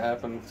make that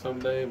happen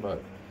someday.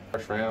 But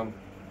first round,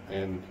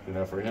 and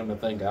for him to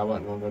think I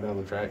wasn't going to go down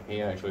the track,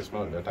 he actually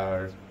smoked the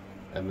tires,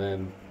 and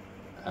then.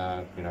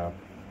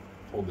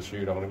 Pulled the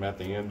chute on him at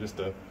the end just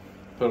to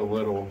put a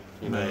little,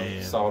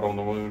 salt on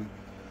the wound.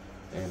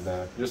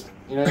 And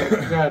you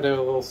gotta do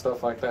a little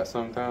stuff like that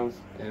sometimes.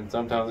 And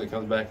sometimes it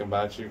comes back and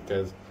bites you,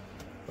 because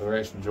we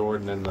raced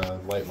Jordan in the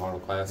late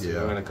model class.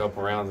 Yeah. We went a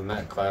couple rounds in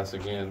that class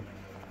again.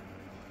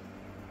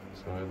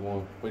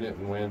 So we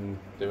didn't win.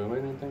 Did we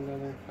win anything down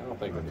there? I don't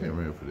think we did. I can't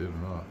remember if we did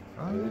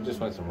or not. We just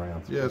went some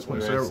rounds. Yeah, it's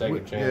went several.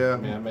 Second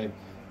chance. Yeah.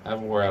 I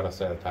wore out a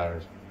set of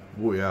tires.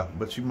 Well, yeah,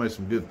 but you made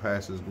some good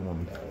passes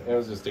going. It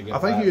was just to get. I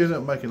think you ended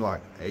up making like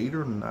 8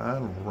 or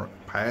 9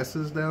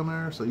 passes down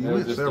there, so you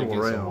went several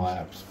rounds. Some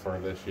laps for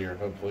this year,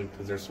 hopefully,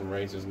 because there's some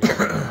races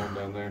going on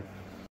down there.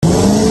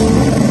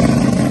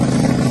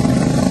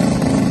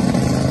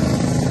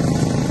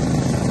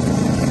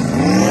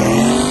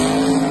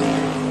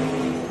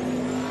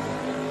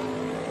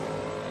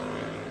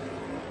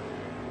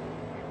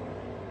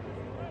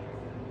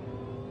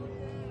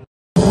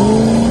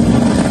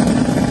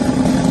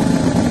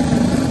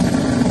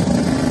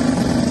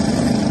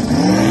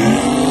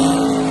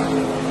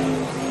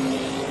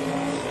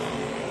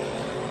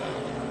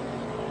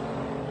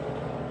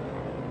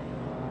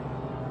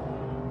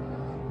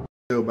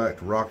 Go back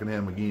to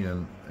Rockingham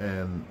again,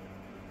 and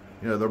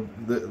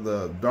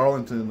the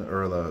Darlington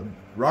or the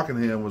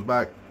Rockingham was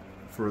back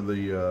for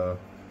the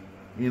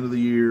end of the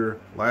year,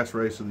 last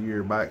race of the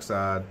year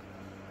backside,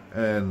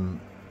 and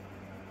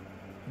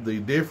the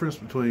difference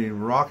between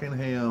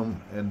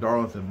Rockingham and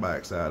Darlington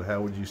backside,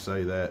 how would you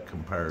say that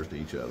compares to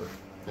each other?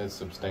 It's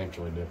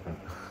substantially different.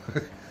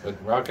 But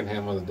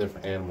Rockingham was a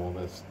different animal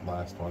this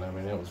last one. I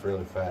mean, it was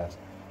really fast.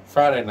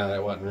 Friday night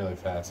it wasn't really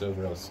fast, it was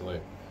real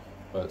slick.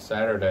 But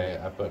Saturday,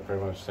 I put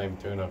pretty much the same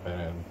tune-up in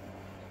it, and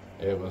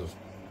it was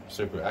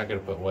super. I could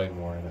have put way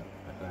more in it.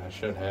 And I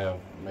should have.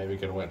 Maybe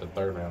could have went to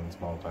third round in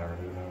small tire,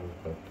 who knows.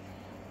 But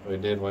we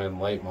did win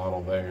late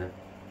model there.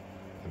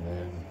 And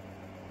then,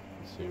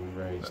 let's see, we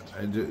raced.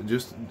 And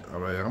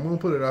I'm going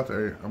to put it out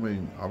there. I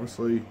mean,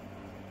 obviously,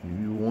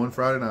 you won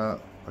Friday night,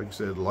 like you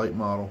said, late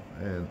model,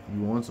 and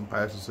you won some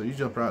passes. So you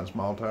jumped right in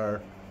small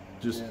tire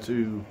just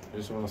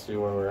want to see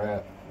where we're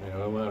at. We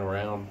went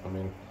around. I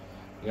mean,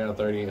 you got a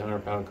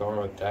 3,800-pound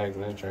car with tags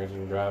and insurance, you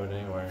can drive it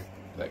anywhere.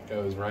 That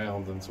goes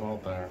rounds in small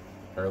tire,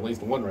 or at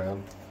least one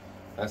round.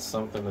 That's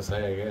something to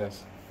say, I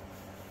guess.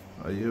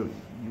 You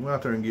went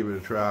out there and give it a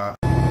try.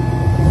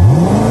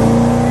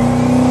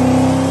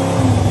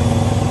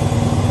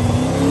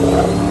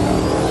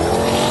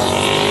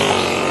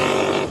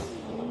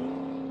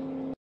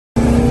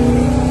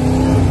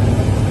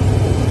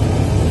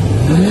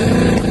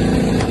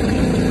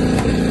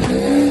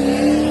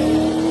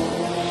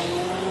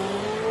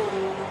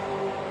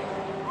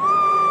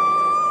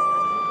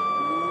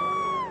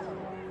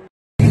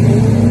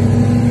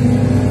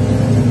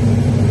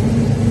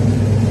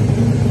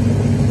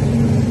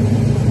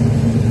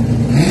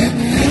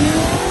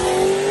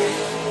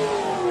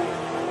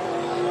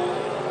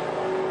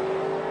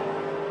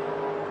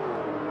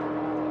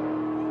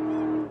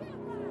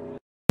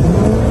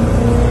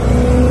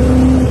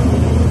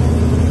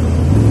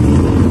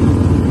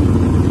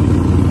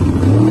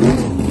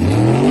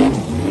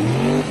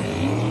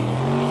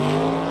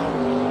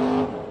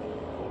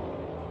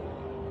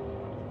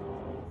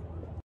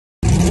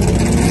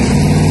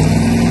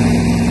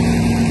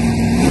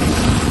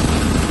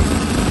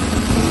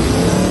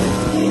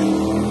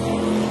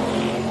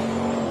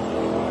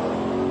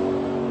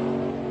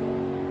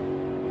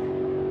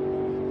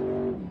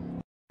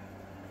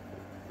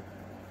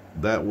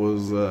 that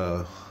was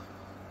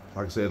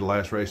like I said, the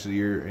last race of the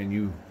year, and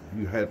you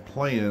had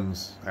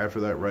plans after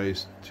that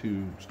race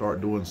to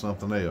start doing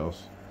something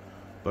else.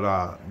 But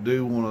I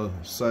do want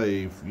to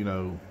say, you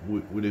know,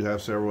 we do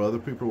have several other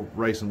people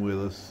racing with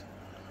us.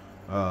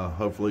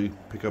 Hopefully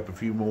pick up a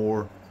few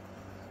more.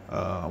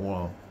 I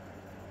want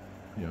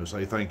to, you know,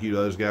 say thank you to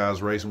those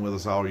guys racing with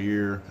us all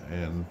year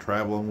and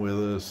traveling with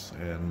us.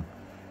 And,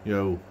 you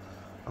know,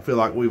 I feel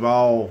like we've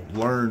all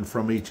learned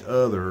from each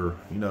other,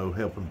 you know,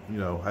 helping, you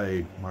know,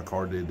 hey, my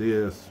car did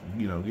this,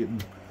 you know,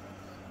 getting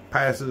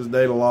passes,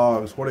 data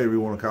logs, whatever you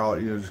want to call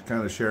it, you know, just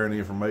kind of sharing the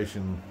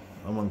information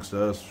amongst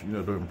us, you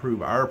know, to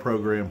improve our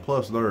program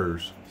plus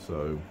theirs.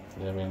 So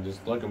yeah, I mean,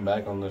 just looking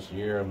back on this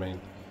year, I mean,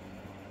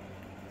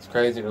 it's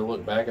crazy to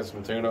look back at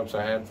some tune-ups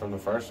I had from the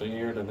first of the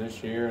year to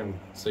this year and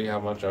see how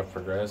much I've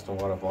progressed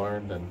and what I've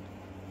learned. And,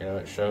 you know,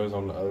 it shows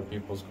on the other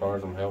people's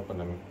cars I'm helping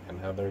them and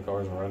how their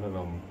cars are running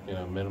on, you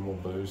know, minimal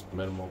boost,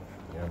 minimal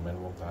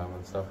time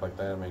and stuff like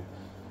that. I mean,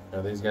 you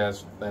know, these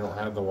guys, they don't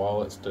have the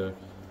wallets to,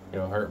 you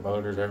know, hurt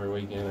motors every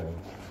weekend and,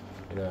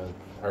 you know,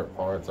 hurt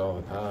parts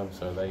all the time.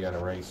 So they got to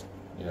race,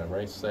 you know,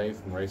 race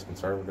safe and race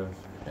conservative,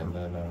 and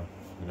then,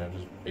 you know,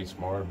 just be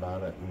smart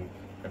about it. And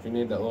if you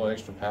need that little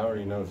extra power,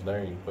 you know it's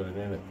there, you can put it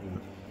in it.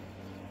 And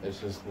it's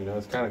just, you know,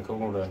 it's kind of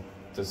cool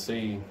to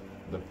see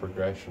the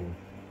progression,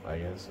 I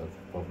guess,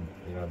 of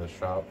you know, the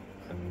shop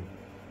and,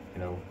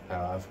 you know,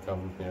 how I've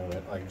come, you know,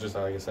 like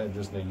I said,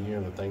 just in a year,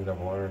 the things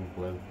I've learned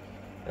with,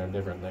 you know,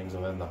 different things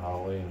within the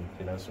Holly and,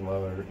 you know, some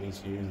other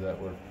ECUs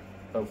that we're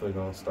hopefully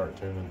going to start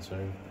tuning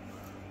soon.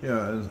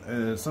 yeah,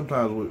 and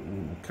sometimes we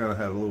kind of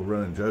had a little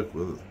running joke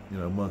with, you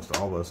know, amongst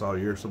all of us all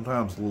year.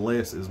 Sometimes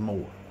less is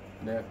more.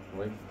 Yeah,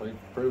 we've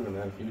proven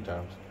that a few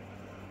times.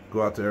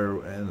 Go out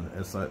there and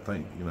it's not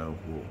think, you know,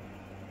 well,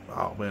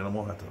 oh man, I'm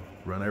gonna have to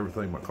run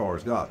everything my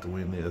car's got to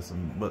win this.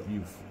 But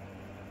you've,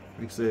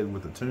 like you said,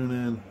 with the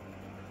tune-in,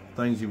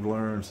 things you've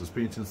learned,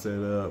 suspension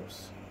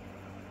setups,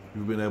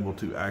 you've been able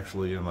to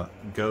actually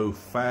go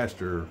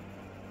faster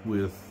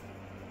with.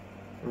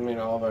 I mean,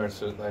 all of our,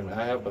 I mean,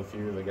 I help a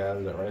few of the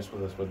guys that race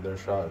with us with their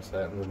shocks,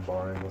 that and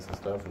bar angles and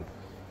stuff. And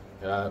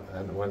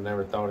I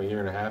never thought a year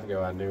and a half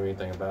ago I knew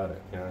anything about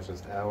it. You know, it's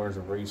just hours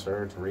of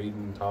research,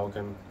 reading,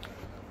 talking.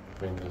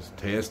 I mean, just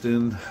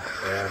testing.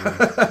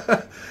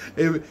 Yeah,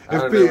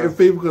 if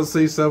people can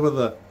see some of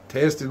the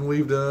testing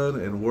we've done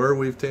and where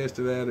we've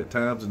tested at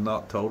times and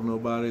not told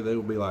nobody, they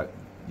would be like,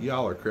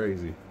 y'all are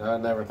crazy. I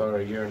never thought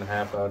a year and a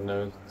half I'd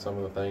know some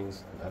of the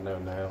things I know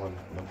now and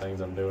the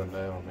things I'm doing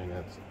now. I mean,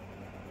 that's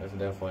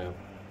definitely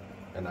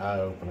an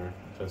eye-opener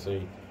to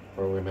see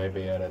where we may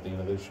be at the end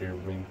of this year.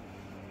 I mean,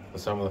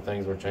 with some of the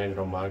things we're changing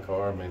on my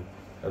car, I mean,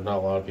 there's not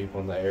a lot of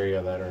people in the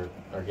area that are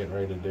getting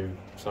ready to do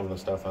some of the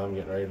stuff I'm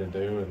getting ready to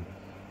do. And,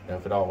 you know,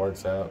 if it all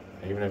works out,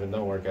 even if it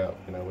don't work out,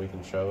 you know, we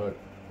can show it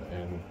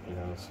and, you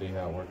know, see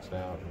how it works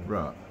out.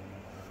 Right.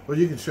 Well,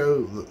 you can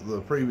show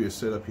the previous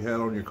setup you had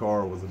on your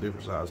car with the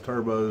different size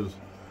turbos.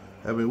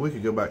 I mean, we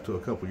could go back to a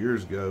couple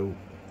years ago.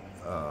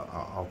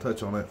 I'll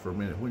touch on that for a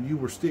minute. When you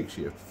were stick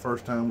shift,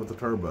 first time with the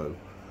turbo,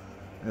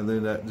 and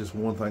then that just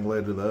one thing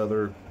led to the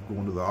other,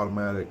 going to the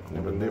automatic,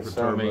 going to different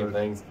so turbo. many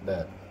things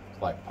that,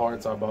 like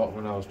parts I bought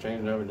when I was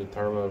changing over to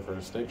turbo for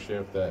the stick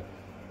shift, that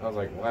I was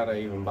like, why'd I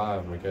even buy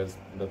them? Because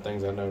the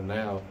things I know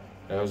now,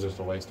 that was just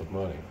a waste of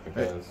money.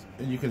 Because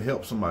and you can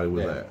help somebody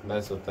with that.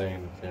 That's the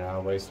thing. You know, I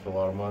wasted a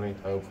lot of money.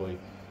 Hopefully,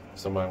 if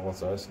somebody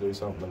wants us to do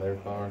something to their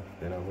car,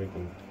 you know, we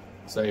can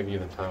save you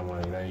the time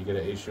money. You know, you get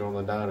an issue on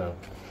the dyno.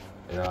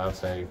 You know, I'd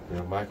say, you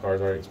know, my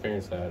car's already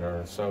experienced that,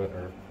 or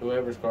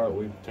whoever's car that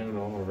we tune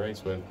on or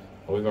race with,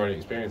 well, we've already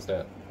experienced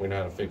that. We know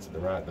how to fix it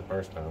the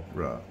first time.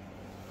 Right.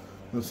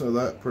 And so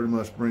that pretty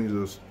much brings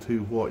us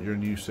to what your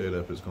new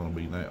setup is going to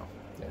be now.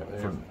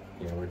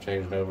 Yeah, we're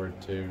changing over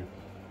to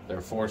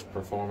their Force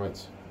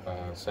Performance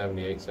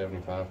 78,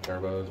 75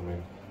 turbos. I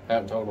mean, I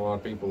haven't told a lot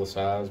of people the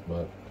size,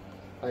 but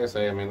like I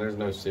say, I mean, there's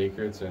no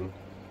secrets, and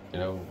you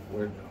know,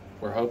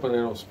 we're hoping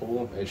it'll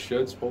spool them. It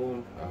should spool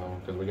them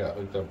because we got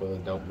hooked up with a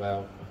dump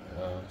valve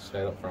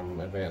setup from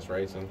Advanced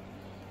Racing,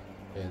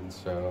 and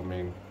so I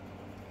mean,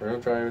 we're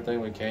gonna try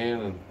everything we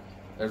can. And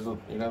there's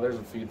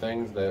a few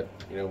things that,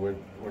 you know,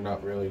 we're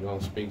not really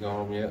gonna speak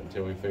on them yet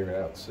until we figure it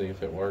out to see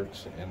if it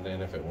works, and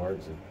then if it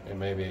works, it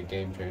may be a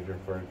game changer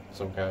for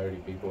some Coyote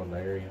people in the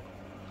area.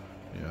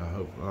 Yeah, I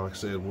hope. Like I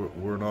said,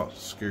 we're not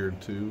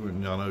scared to,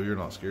 and I know you're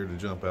not scared to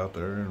jump out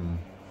there. And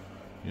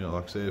you know,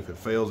 like I said, if it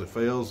fails, it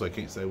fails. They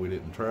can't say we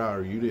didn't try,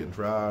 or you didn't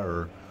try,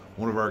 or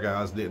one of our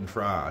guys didn't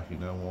try. You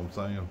know what I'm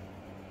saying?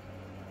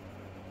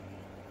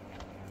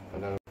 I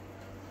know.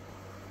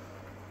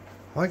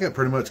 I think that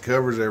pretty much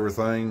covers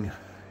everything.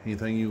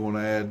 Anything you want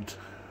to add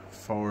as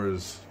far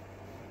as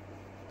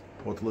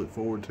what to look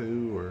forward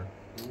to, or?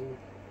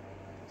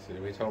 See,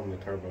 we told them the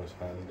turbo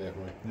size, didn't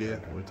we? Yeah,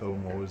 we told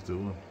them what we was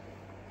doing.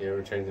 Yeah,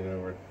 we're changing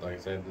over, like I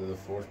said, to the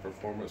Force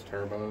Performance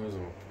turbos,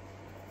 and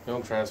we're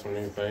gonna try some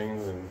new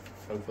things, and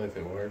hopefully if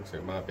it works,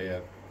 it might be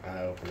an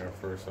eye-opener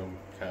for some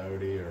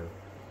Coyote or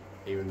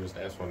even just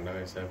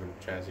S197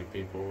 chassis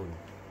people. And,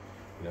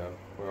 you know,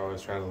 we're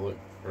always trying to look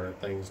for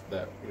things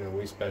that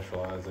we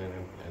specialize in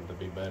and to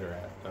be better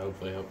at. To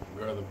hopefully help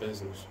grow the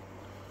business.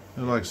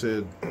 And like I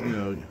said,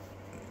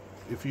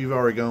 if you've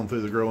already gone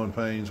through the growing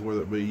pains,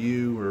 whether it be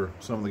you or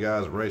some of the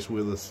guys that race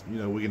with us,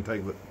 we can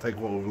take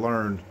what we've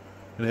learned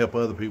and help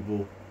other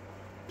people.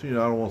 To, I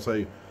don't want to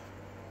say,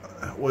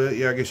 well,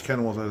 yeah, I guess you kind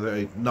of want to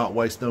say not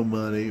waste no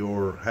money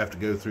or have to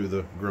go through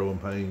the growing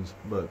pains,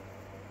 but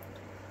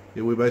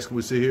yeah,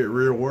 we sit here at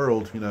Real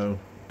World,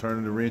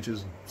 turning the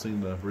wrenches,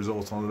 seeing the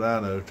results on the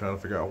dyno, trying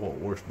to figure out what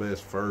works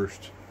best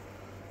first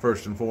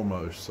and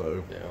foremost.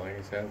 So yeah, like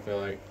I said, I feel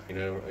like a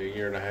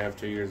year and a half,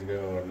 2 years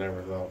ago, I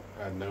never thought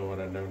I'd know what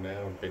I know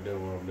now and be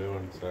doing what I'm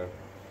doing. So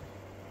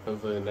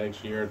hopefully the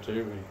next year or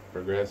two we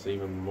progress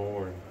even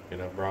more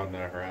and broaden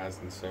our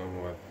horizons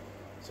some with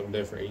some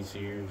different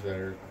ECUs that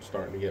are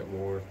starting to get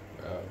more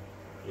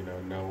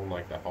known,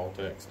 like the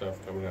Haltech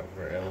stuff coming up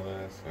for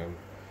LS, and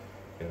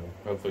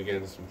hopefully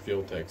getting some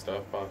fuel tech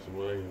stuff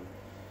possibly. And,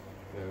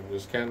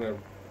 just kind of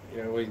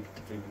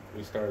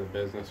we started a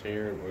business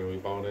here where we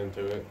bought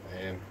into it,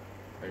 and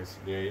like I said,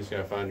 you just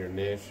gotta find your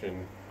niche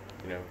and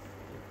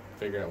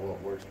figure out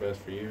what works best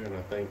for you. And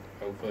I think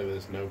hopefully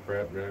this no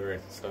prep drag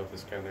racing stuff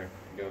is kind of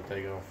gonna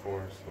take off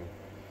for us, and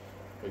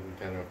we can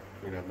kind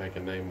of make a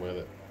name with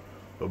it.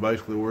 But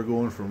basically, we're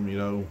going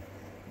from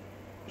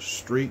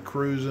street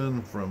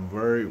cruising from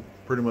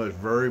pretty much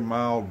very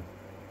mild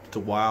to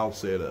wild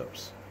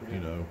setups.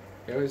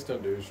 Yeah, we still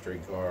do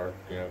street car,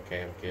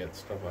 cam kits,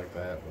 stuff like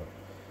that. But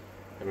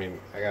I mean,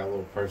 I got a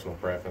little personal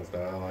preference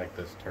though. I like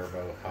this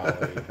turbo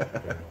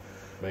Holly,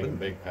 making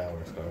big power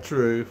stuff.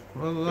 True.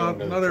 Well, not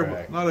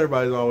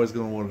everybody's always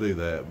going to want to do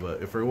that,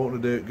 but if they're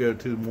wanting to go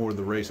to more of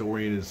the race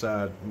oriented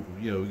side,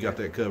 we got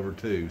that covered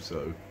too.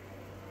 So,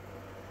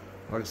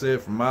 like I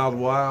said, from mild to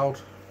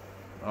wild,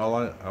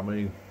 I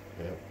mean.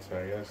 Yep. So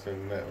I guess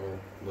and that will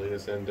lead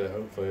us into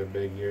hopefully a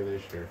big year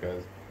this year,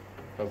 because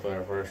hopefully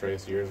our first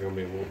race of the year is going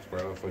to be in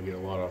Wilkesboro if we get a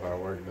lot of our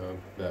work done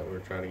that we're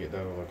trying to get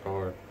done on the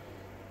car.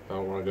 I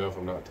don't want to go if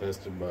I'm not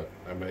tested, but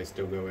I may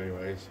still go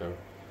anyway. So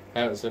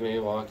haven't sent any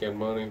lock-in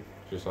money.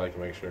 Just like to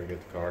make sure to get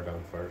the car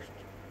done first.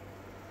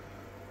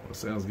 Well,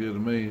 sounds good to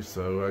me.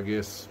 So I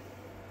guess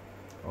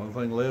the only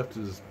thing left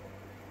is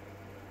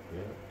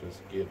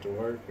just get to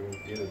work and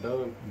get it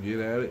done. Get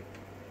at it.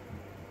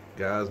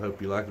 Guys,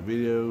 hope you liked the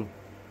video.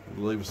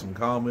 Leave us some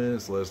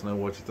comments. Let us know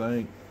what you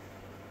think.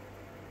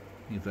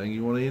 Anything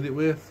you want to end it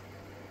with?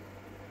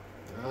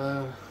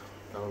 I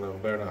don't know.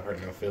 Better not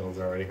hurt no feelings.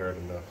 I already hurt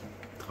enough.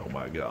 Oh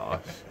my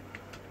gosh.